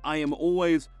 I am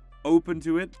always open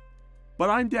to it, but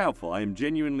I'm doubtful. I am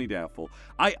genuinely doubtful.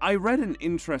 I read an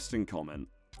interesting comment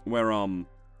where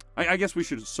I guess we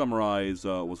should summarize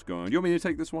what's going on. Do you want me to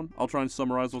take this one? I'll try and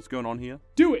summarize what's going on here.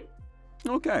 Do it.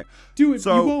 Okay. Do it.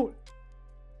 So, you won't.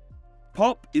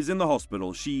 Pop is in the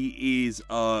hospital. She is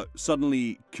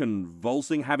suddenly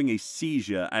convulsing, having a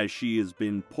seizure as she has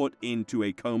been put into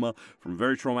a coma from a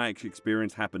very traumatic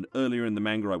experience happened earlier in the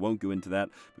manga. I won't go into that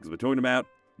because we're talking about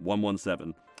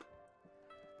 117.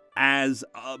 As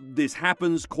this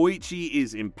happens, Koichi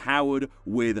is empowered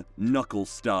with Knuckle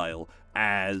Style,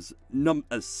 as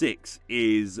 6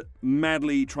 is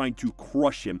madly trying to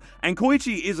crush him. And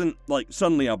Koichi isn't, like,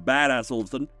 suddenly a badass all of a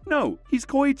sudden. No, he's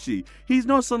Koichi. He's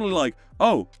not suddenly like,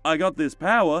 oh, I got this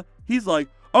power. He's like,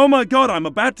 oh my god, I'm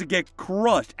about to get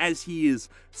crushed, as he is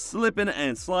slipping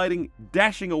and sliding,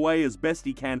 dashing away as best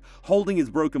he can, holding his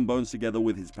broken bones together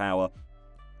with his power.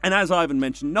 And as Ivan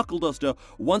mentioned, Knuckle Duster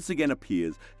once again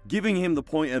appears, giving him the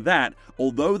pointer that,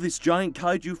 although this giant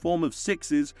kaiju form of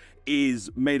 6's is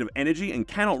made of energy and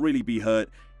cannot really be hurt,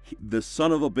 the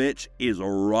son of a bitch is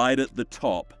right at the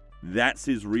top. That's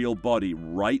his real body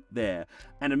right there.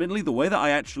 And admittedly, the way that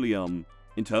I actually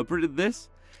interpreted this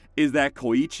is that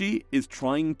Koichi is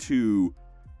trying to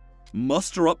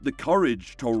muster up the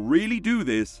courage to really do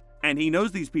this, and he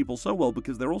knows these people so well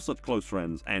because they're all such close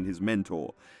friends and his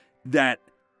mentor, that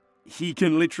he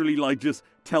can literally, like, just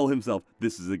tell himself,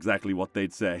 this is exactly what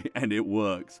they'd say, and it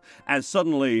works. As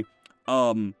suddenly,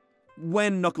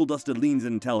 when Knuckle Duster leans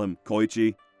in and tell him,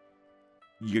 Koichi,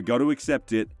 you gotta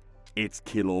accept it, it's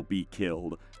kill or be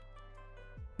killed.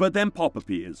 But then Pop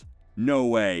appears. No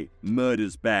way,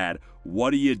 murder's bad,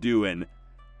 what are you doing?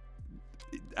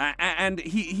 And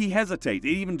he hesitates, it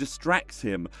even distracts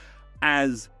him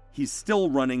as he's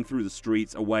still running through the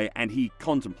streets away, and he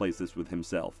contemplates this with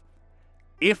himself.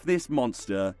 If this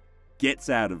monster gets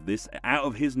out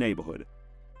of his neighborhood,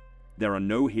 there are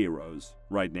no heroes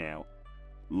right now.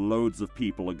 Loads of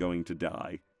people are going to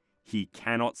die. He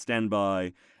cannot stand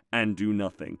by and do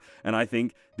nothing. And I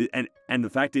think, and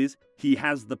the fact is, he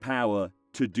has the power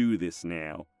to do this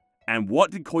now. And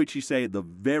what did Koichi say at the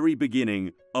very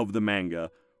beginning of the manga?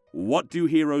 What do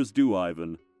heroes do,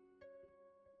 Ivan?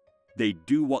 They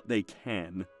do what they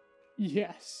can.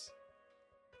 Yes.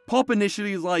 Pop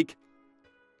initially is like,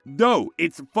 no,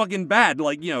 it's fucking bad.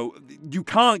 Like, you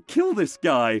can't kill this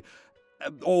guy.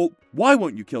 Or, why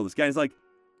won't you kill this guy? It's like,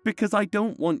 because I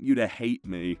don't want you to hate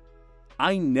me.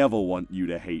 I never want you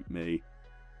to hate me.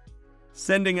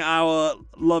 Sending our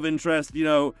love interest,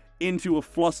 into a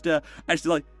fluster, and she's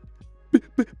like,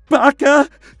 Baka!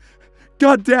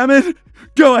 God damn it!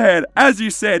 Go ahead, as you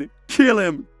said, kill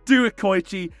him, do it,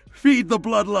 Koichi, feed the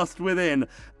bloodlust within,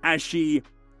 as she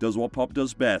does what Pop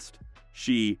does best.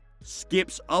 She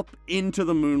skips up into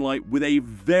the moonlight with a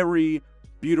very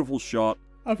beautiful shot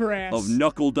of her ass. Of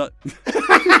knuckle Because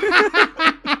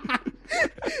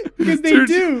they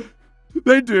do.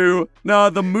 They do. No,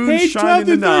 the moon's Page shining 12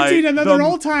 to in the night. 13, another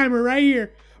old-timer right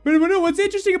here. But no, what's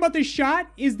interesting about this shot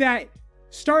is that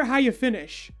start how you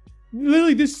finish.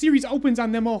 Literally, this series opens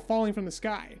on them all falling from the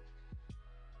sky.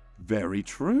 Very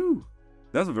true.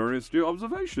 That's a very astute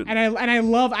observation. And I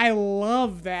love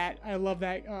that. I love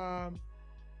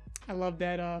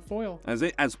that foil.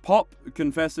 As Pop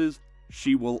confesses,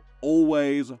 she will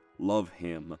always love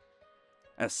him.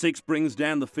 As Six brings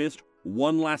down the fist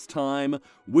one last time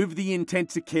with the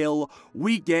intent to kill,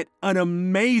 we get an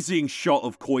amazing shot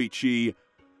of Koichi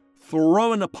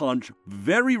throwing a punch,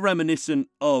 very reminiscent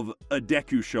of a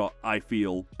Deku shot, I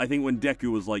feel. I think when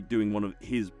Deku was like doing one of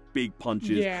his big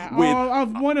punches. Yeah,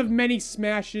 of one of many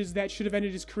smashes that should have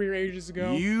ended his career ages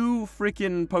ago. You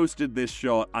freaking posted this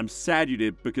shot. I'm sad you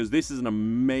did, because this is an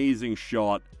amazing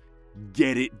shot.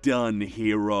 Get it done,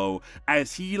 hero.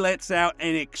 As he lets out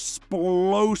an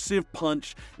explosive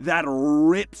punch that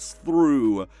rips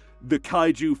through the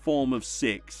kaiju form of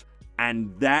Six.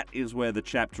 And that is where the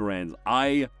chapter ends.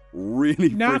 I really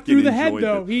not freaking through the head,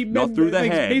 enjoyed though. Not through the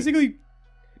head. Basically,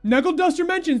 Knuckle Duster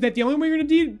mentions that the only way you're going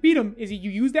to beat him is you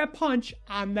use that punch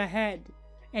on the head.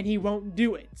 And he won't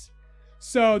do it.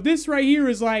 So this right here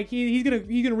is like, he's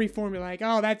gonna reform you like,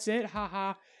 oh, that's it,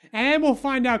 haha. And we'll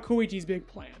find out Koichi's big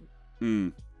plan.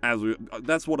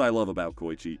 That's what I love about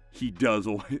Koichi. He does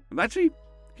always... Actually,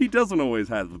 he doesn't always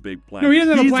have the big plan. No, he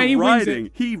doesn't have a plan. He wings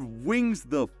it. He wings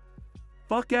the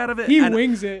fuck out of it. He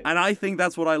wings it. And I think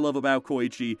that's what I love about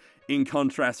Koichi, in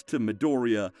contrast to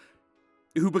Midoriya,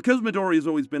 who, because Midoriya has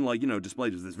always been, like,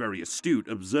 displayed as this very astute,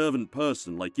 observant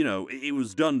person, like, it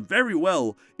was done very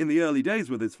well in the early days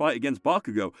with his fight against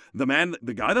Bakugo.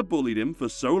 The guy that bullied him for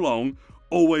so long,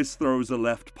 always throws a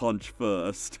left punch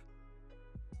first.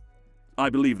 I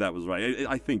believe that was right.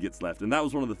 I think it's left. And that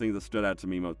was one of the things that stood out to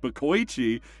me most. But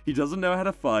Koichi, he doesn't know how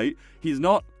to fight. He's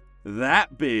not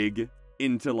that big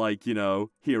into, like,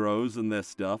 heroes and their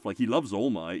stuff. Like, he loves All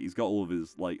Might. He's got all of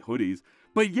his, like, hoodies.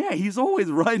 But yeah, he's always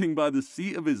riding by the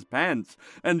seat of his pants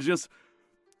and just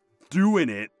doing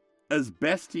it as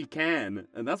best he can.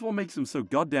 And that's what makes him so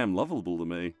goddamn lovable to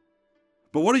me.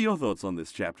 But what are your thoughts on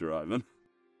this chapter, Ivan?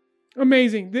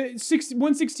 Amazing. The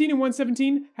 116 and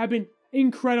 117 have been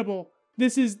incredible.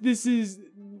 This is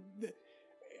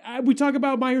we talk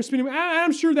about My Hero spinning.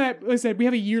 I'm sure that, like I said, we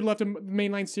have a year left in the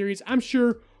mainline series. I'm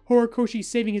sure Horikoshi's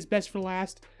saving his best for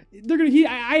last.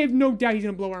 I have no doubt he's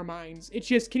gonna blow our minds. It's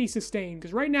just, can he sustain?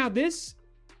 Because right now,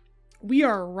 we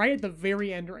are right at the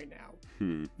very end right now.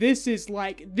 This is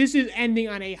ending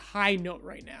on a high note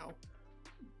right now.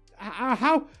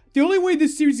 The only way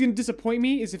this series is gonna disappoint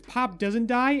me is if Pop doesn't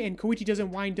die and Koichi doesn't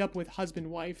wind up with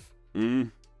husband-wife.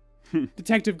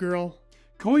 Detective girl.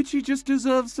 Koichi just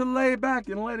deserves to lay back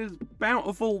and let his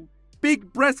bountiful,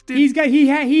 big-breasted... He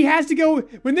has to go...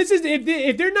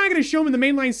 If they're not going to show him in the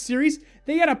mainline series,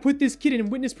 they got to put this kid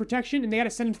in witness protection and they got to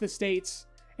send him to the States.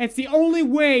 It's the only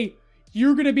way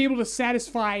you're going to be able to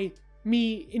satisfy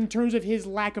me in terms of his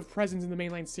lack of presence in the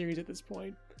mainline series at this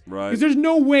point. Right. Because there's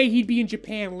no way he'd be in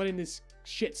Japan letting this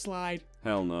shit slide.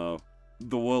 Hell no.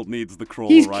 The world needs the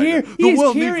crawler He's right now.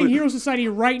 He's carrying Hero Society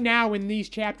right now in these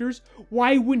chapters.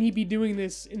 Why wouldn't he be doing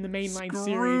this in the mainline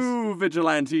series? Screw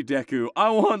Vigilante Deku.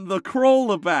 I want the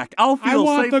crawler back. I'll feel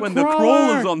safe when the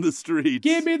crawler's on the streets.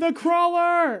 Give me the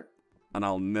crawler! And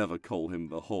I'll never call him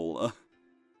the hauler.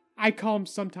 I call him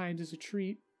sometimes as a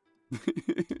treat.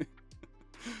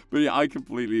 But yeah, I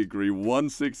completely agree.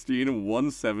 116 and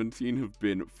 117 have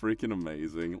been freaking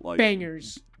amazing. Like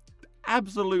bangers.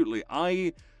 Absolutely.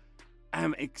 I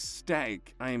am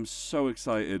ecstatic. I am so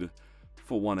excited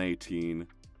for 118.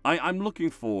 I'm looking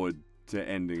forward to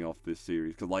ending off this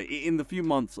series because, like, in the few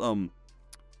months,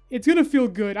 it's gonna feel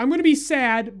good. I'm gonna be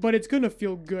sad, but it's gonna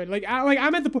feel good.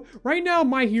 I'm at the right now.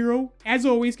 My Hero, as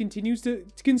always, continues to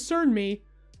concern me.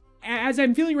 As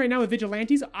I'm feeling right now with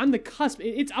Vigilantes, on the cusp.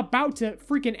 It's about to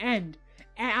freaking end,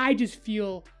 and I just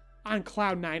feel on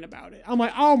cloud 9 about it. I'm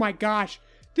like, oh my gosh.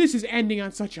 This is ending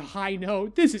on such a high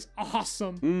note. This is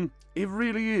awesome. It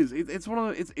really is. It's one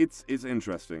of the, it's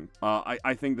interesting.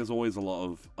 I think there's always a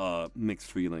lot of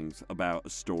mixed feelings about a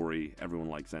story everyone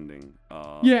likes ending.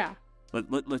 Yeah.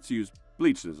 Let's use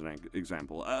Bleach as an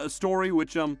example. A story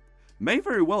which may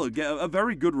very well get a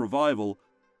very good revival.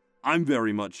 I'm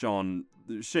very much on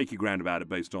shaky ground about it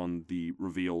based on the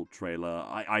reveal trailer.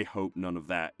 I hope none of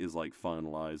that is like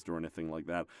finalized or anything like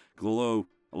that. Because although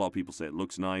a lot of people say it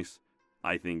looks nice,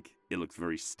 I think it looks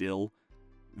very still.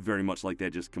 Very much like they're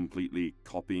just completely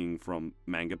copying from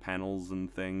manga panels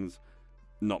and things.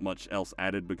 Not much else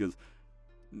added, because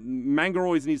manga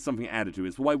always needs something added to it.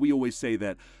 It's why we always say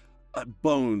that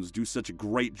Bones do such a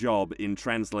great job in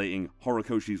translating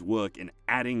Horikoshi's work and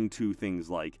adding to things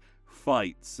like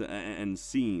fights and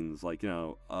scenes. Like,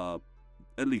 at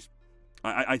least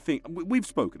I think we've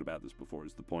spoken about this before,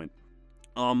 is the point.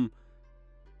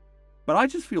 But I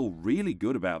just feel really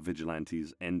good about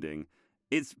Vigilante's ending.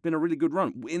 It's been a really good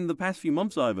run. In the past few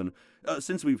months, Ivan,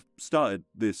 since we've started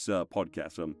this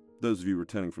podcast, those of you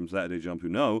returning from Saturday Jump who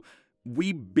know,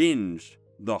 we binged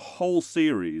the whole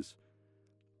series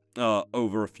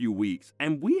over a few weeks,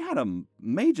 and we had a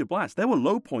major blast. There were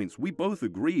low points, we both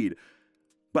agreed,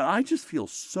 but I just feel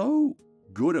so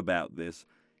good about this.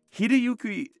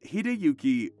 Hideyuki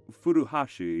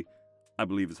Furuhashi, I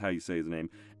believe is how you say his name,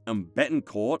 and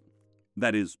Betancourt,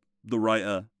 that is the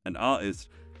writer and artist,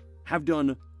 have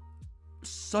done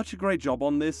such a great job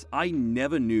on this. I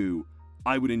never knew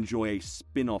I would enjoy a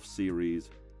spin-off series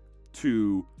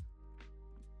to,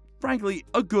 frankly,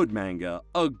 a good manga.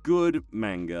 A good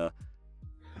manga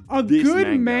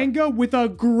with a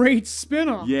great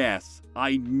spin-off. Yes,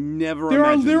 I never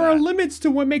imagined there are that. limits to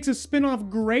what makes a spin-off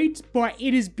great, but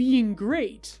it is being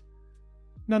great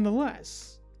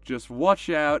nonetheless. Just watch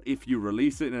out if you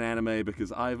release it in an anime,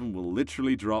 because Ivan will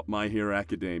literally drop My Hero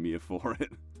Academia for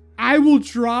it. I will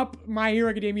drop My Hero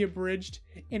Academia Abridged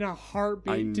in a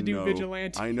heartbeat to do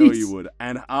Vigilantes. I know you would.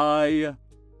 And I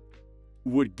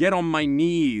would get on my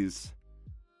knees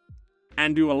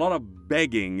and do a lot of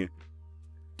begging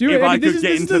if I could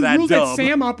get into that dub. This is the rules that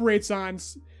Sam operates on.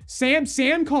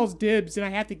 Sam calls dibs, and I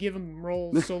have to give him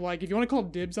roles. So, like, if you want to call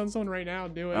dibs on someone right now,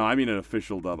 do it. No, I mean an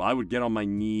official dub. I would get on my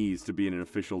knees to be in an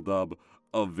official dub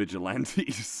of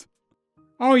Vigilantes.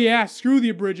 Oh yeah, screw the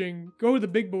abridging. Go to the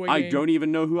big boy game. I don't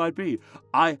even know who I'd be.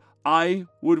 I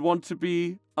would want to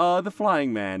be the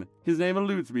Flying Man. His name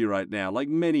eludes me right now, like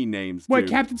many names do. What,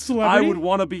 Captain Celebrity? I would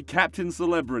want to be Captain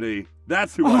Celebrity.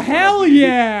 That's who I want to be. Hell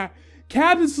yeah!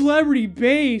 Captain Celebrity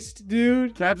based,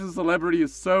 dude. Captain Celebrity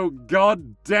is so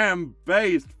goddamn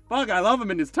based. Fuck, I love him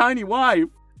and his tiny wife.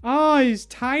 Oh, his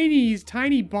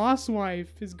tiny boss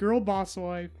wife. His girl boss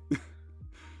wife.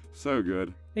 So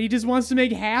good. And he just wants to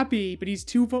make happy, but he's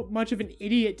too much of an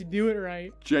idiot to do it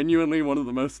right. Genuinely one of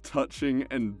the most touching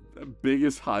and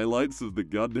biggest highlights of the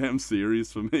goddamn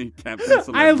series for me, Captain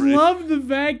Celebrity. I love the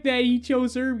fact that he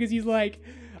chose her because he's like,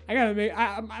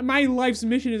 my life's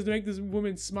mission is to make this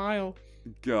woman smile.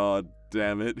 God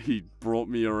damn it, he brought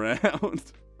me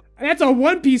around. That's a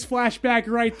One Piece flashback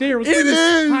right there. Let's bring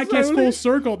this podcast full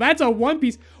circle. That's a One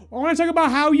Piece. I want to talk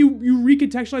about how you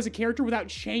recontextualize a character without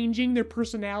changing their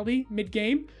personality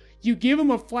mid-game. You give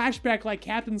him a flashback like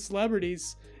Captain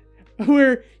Celebrity's,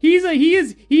 where he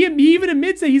even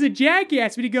admits that he's a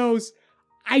jackass, but he goes,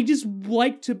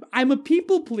 I'm a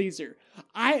people pleaser.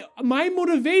 My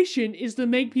motivation is to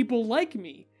make people like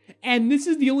me. And this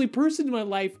is the only person in my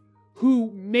life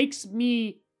who makes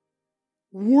me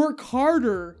work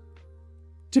harder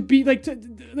to be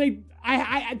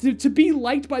to be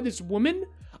liked by this woman.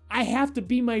 I have to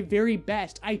be my very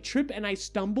best. I trip and I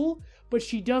stumble, but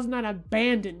she does not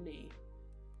abandon me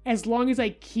as long as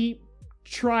I keep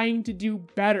trying to do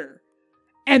better.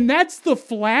 And that's the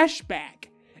flashback.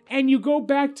 And you go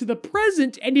back to the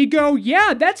present and you go,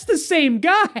 yeah, that's the same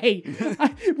guy.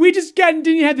 We just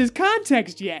didn't have this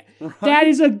context yet. Right? That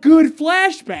is a good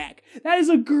flashback. That is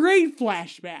a great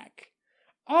flashback.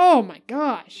 Oh my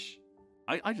gosh.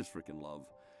 I just freaking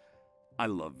I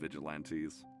love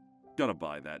Vigilantes. Gotta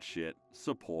buy that shit.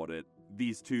 Support it.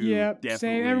 These two, definitely.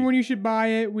 Same. Everyone, you should buy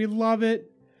it. We love it.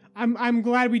 I'm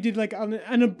glad we did like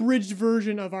an abridged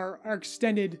version of our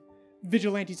extended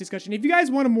Vigilantes discussion. If you guys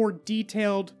want a more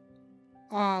detailed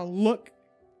look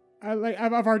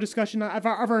of our discussion of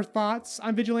our thoughts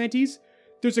on Vigilantes,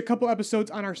 there's a couple episodes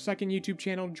on our second YouTube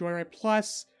channel, Joyride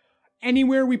Plus.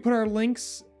 Anywhere we put our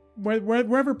links,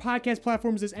 wherever podcast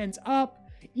platforms this ends up,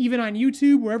 even on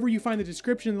YouTube, wherever you find the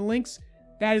description and the links,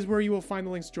 that is where you will find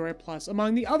the links to Joyride Plus.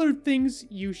 Among the other things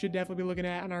you should definitely be looking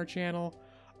at on our channel.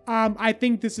 I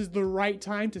think this is the right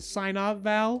time to sign off,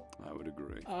 Val. I would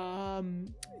agree.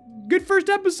 Good first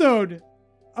episode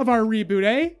of our reboot,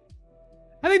 eh?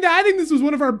 I think this was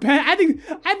one of our best. I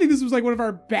think this was like one of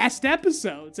our best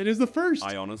episodes. It is the first.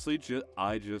 I honestly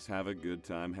just have a good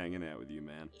time hanging out with you,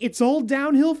 man. It's all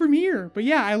downhill from here. But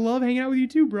yeah, I love hanging out with you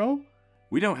too, bro.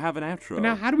 We don't have an outro. But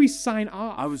now, how do we sign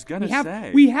off? I was gonna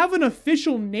say. We have an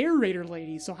official narrator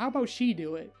lady, so how about she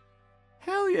do it?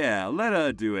 Hell yeah, let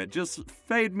her do it. Just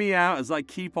fade me out as I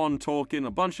keep on talking a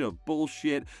bunch of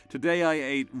bullshit. Today I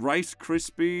ate Rice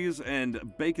Krispies and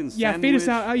bacon sandwich. Yeah, fade us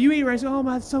out. You ate rice. Oh,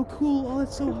 my, that's so cool. Oh,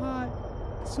 that's so hot.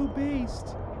 It's so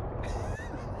based.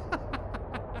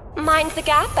 Mind the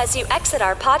gap as you exit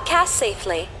our podcast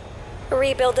safely.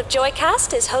 Rebuild of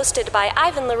Joycast is hosted by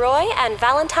Ivan Leroy and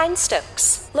Valentine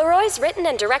Stokes. Leroy's written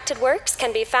and directed works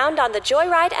can be found on the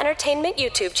Joyride Entertainment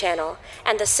YouTube channel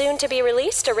and the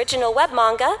soon-to-be-released original web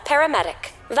manga,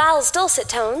 Paramedic. Val's dulcet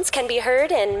tones can be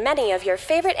heard in many of your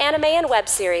favorite anime and web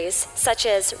series, such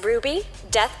as Ruby,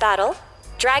 Death Battle,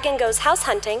 Dragon Goes House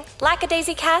Hunting,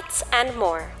 Lackadaisy Cats, and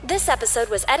more. This episode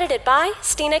was edited by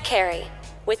Stina Carey,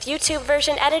 with YouTube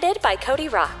version edited by Cody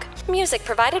Rock. Music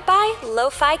provided by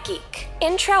Lo-Fi Geek.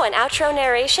 Intro and outro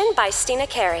narration by Stina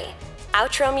Carey.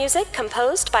 Outro music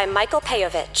composed by Michael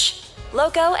Pejovich.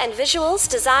 Logo and visuals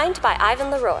designed by Ivan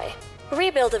Leroy.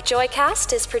 Rebuild of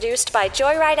Joycast is produced by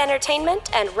Joyride Entertainment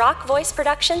and Rock Voice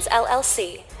Productions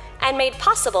LLC, and made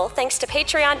possible thanks to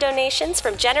Patreon donations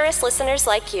from generous listeners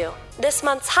like you. This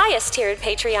month's highest tiered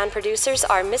Patreon producers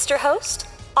are Mr. Host,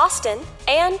 Austin,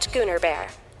 and Gunnar Bear.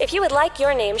 If you would like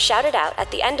your name shouted out at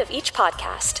the end of each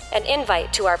podcast, an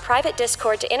invite to our private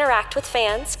Discord to interact with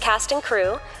fans, cast and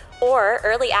crew, or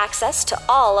early access to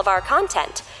all of our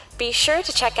content, be sure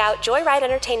to check out Joyride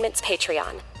Entertainment's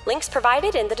Patreon. Links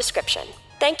provided in the description.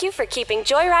 Thank you for keeping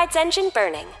Joyride's engine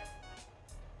burning.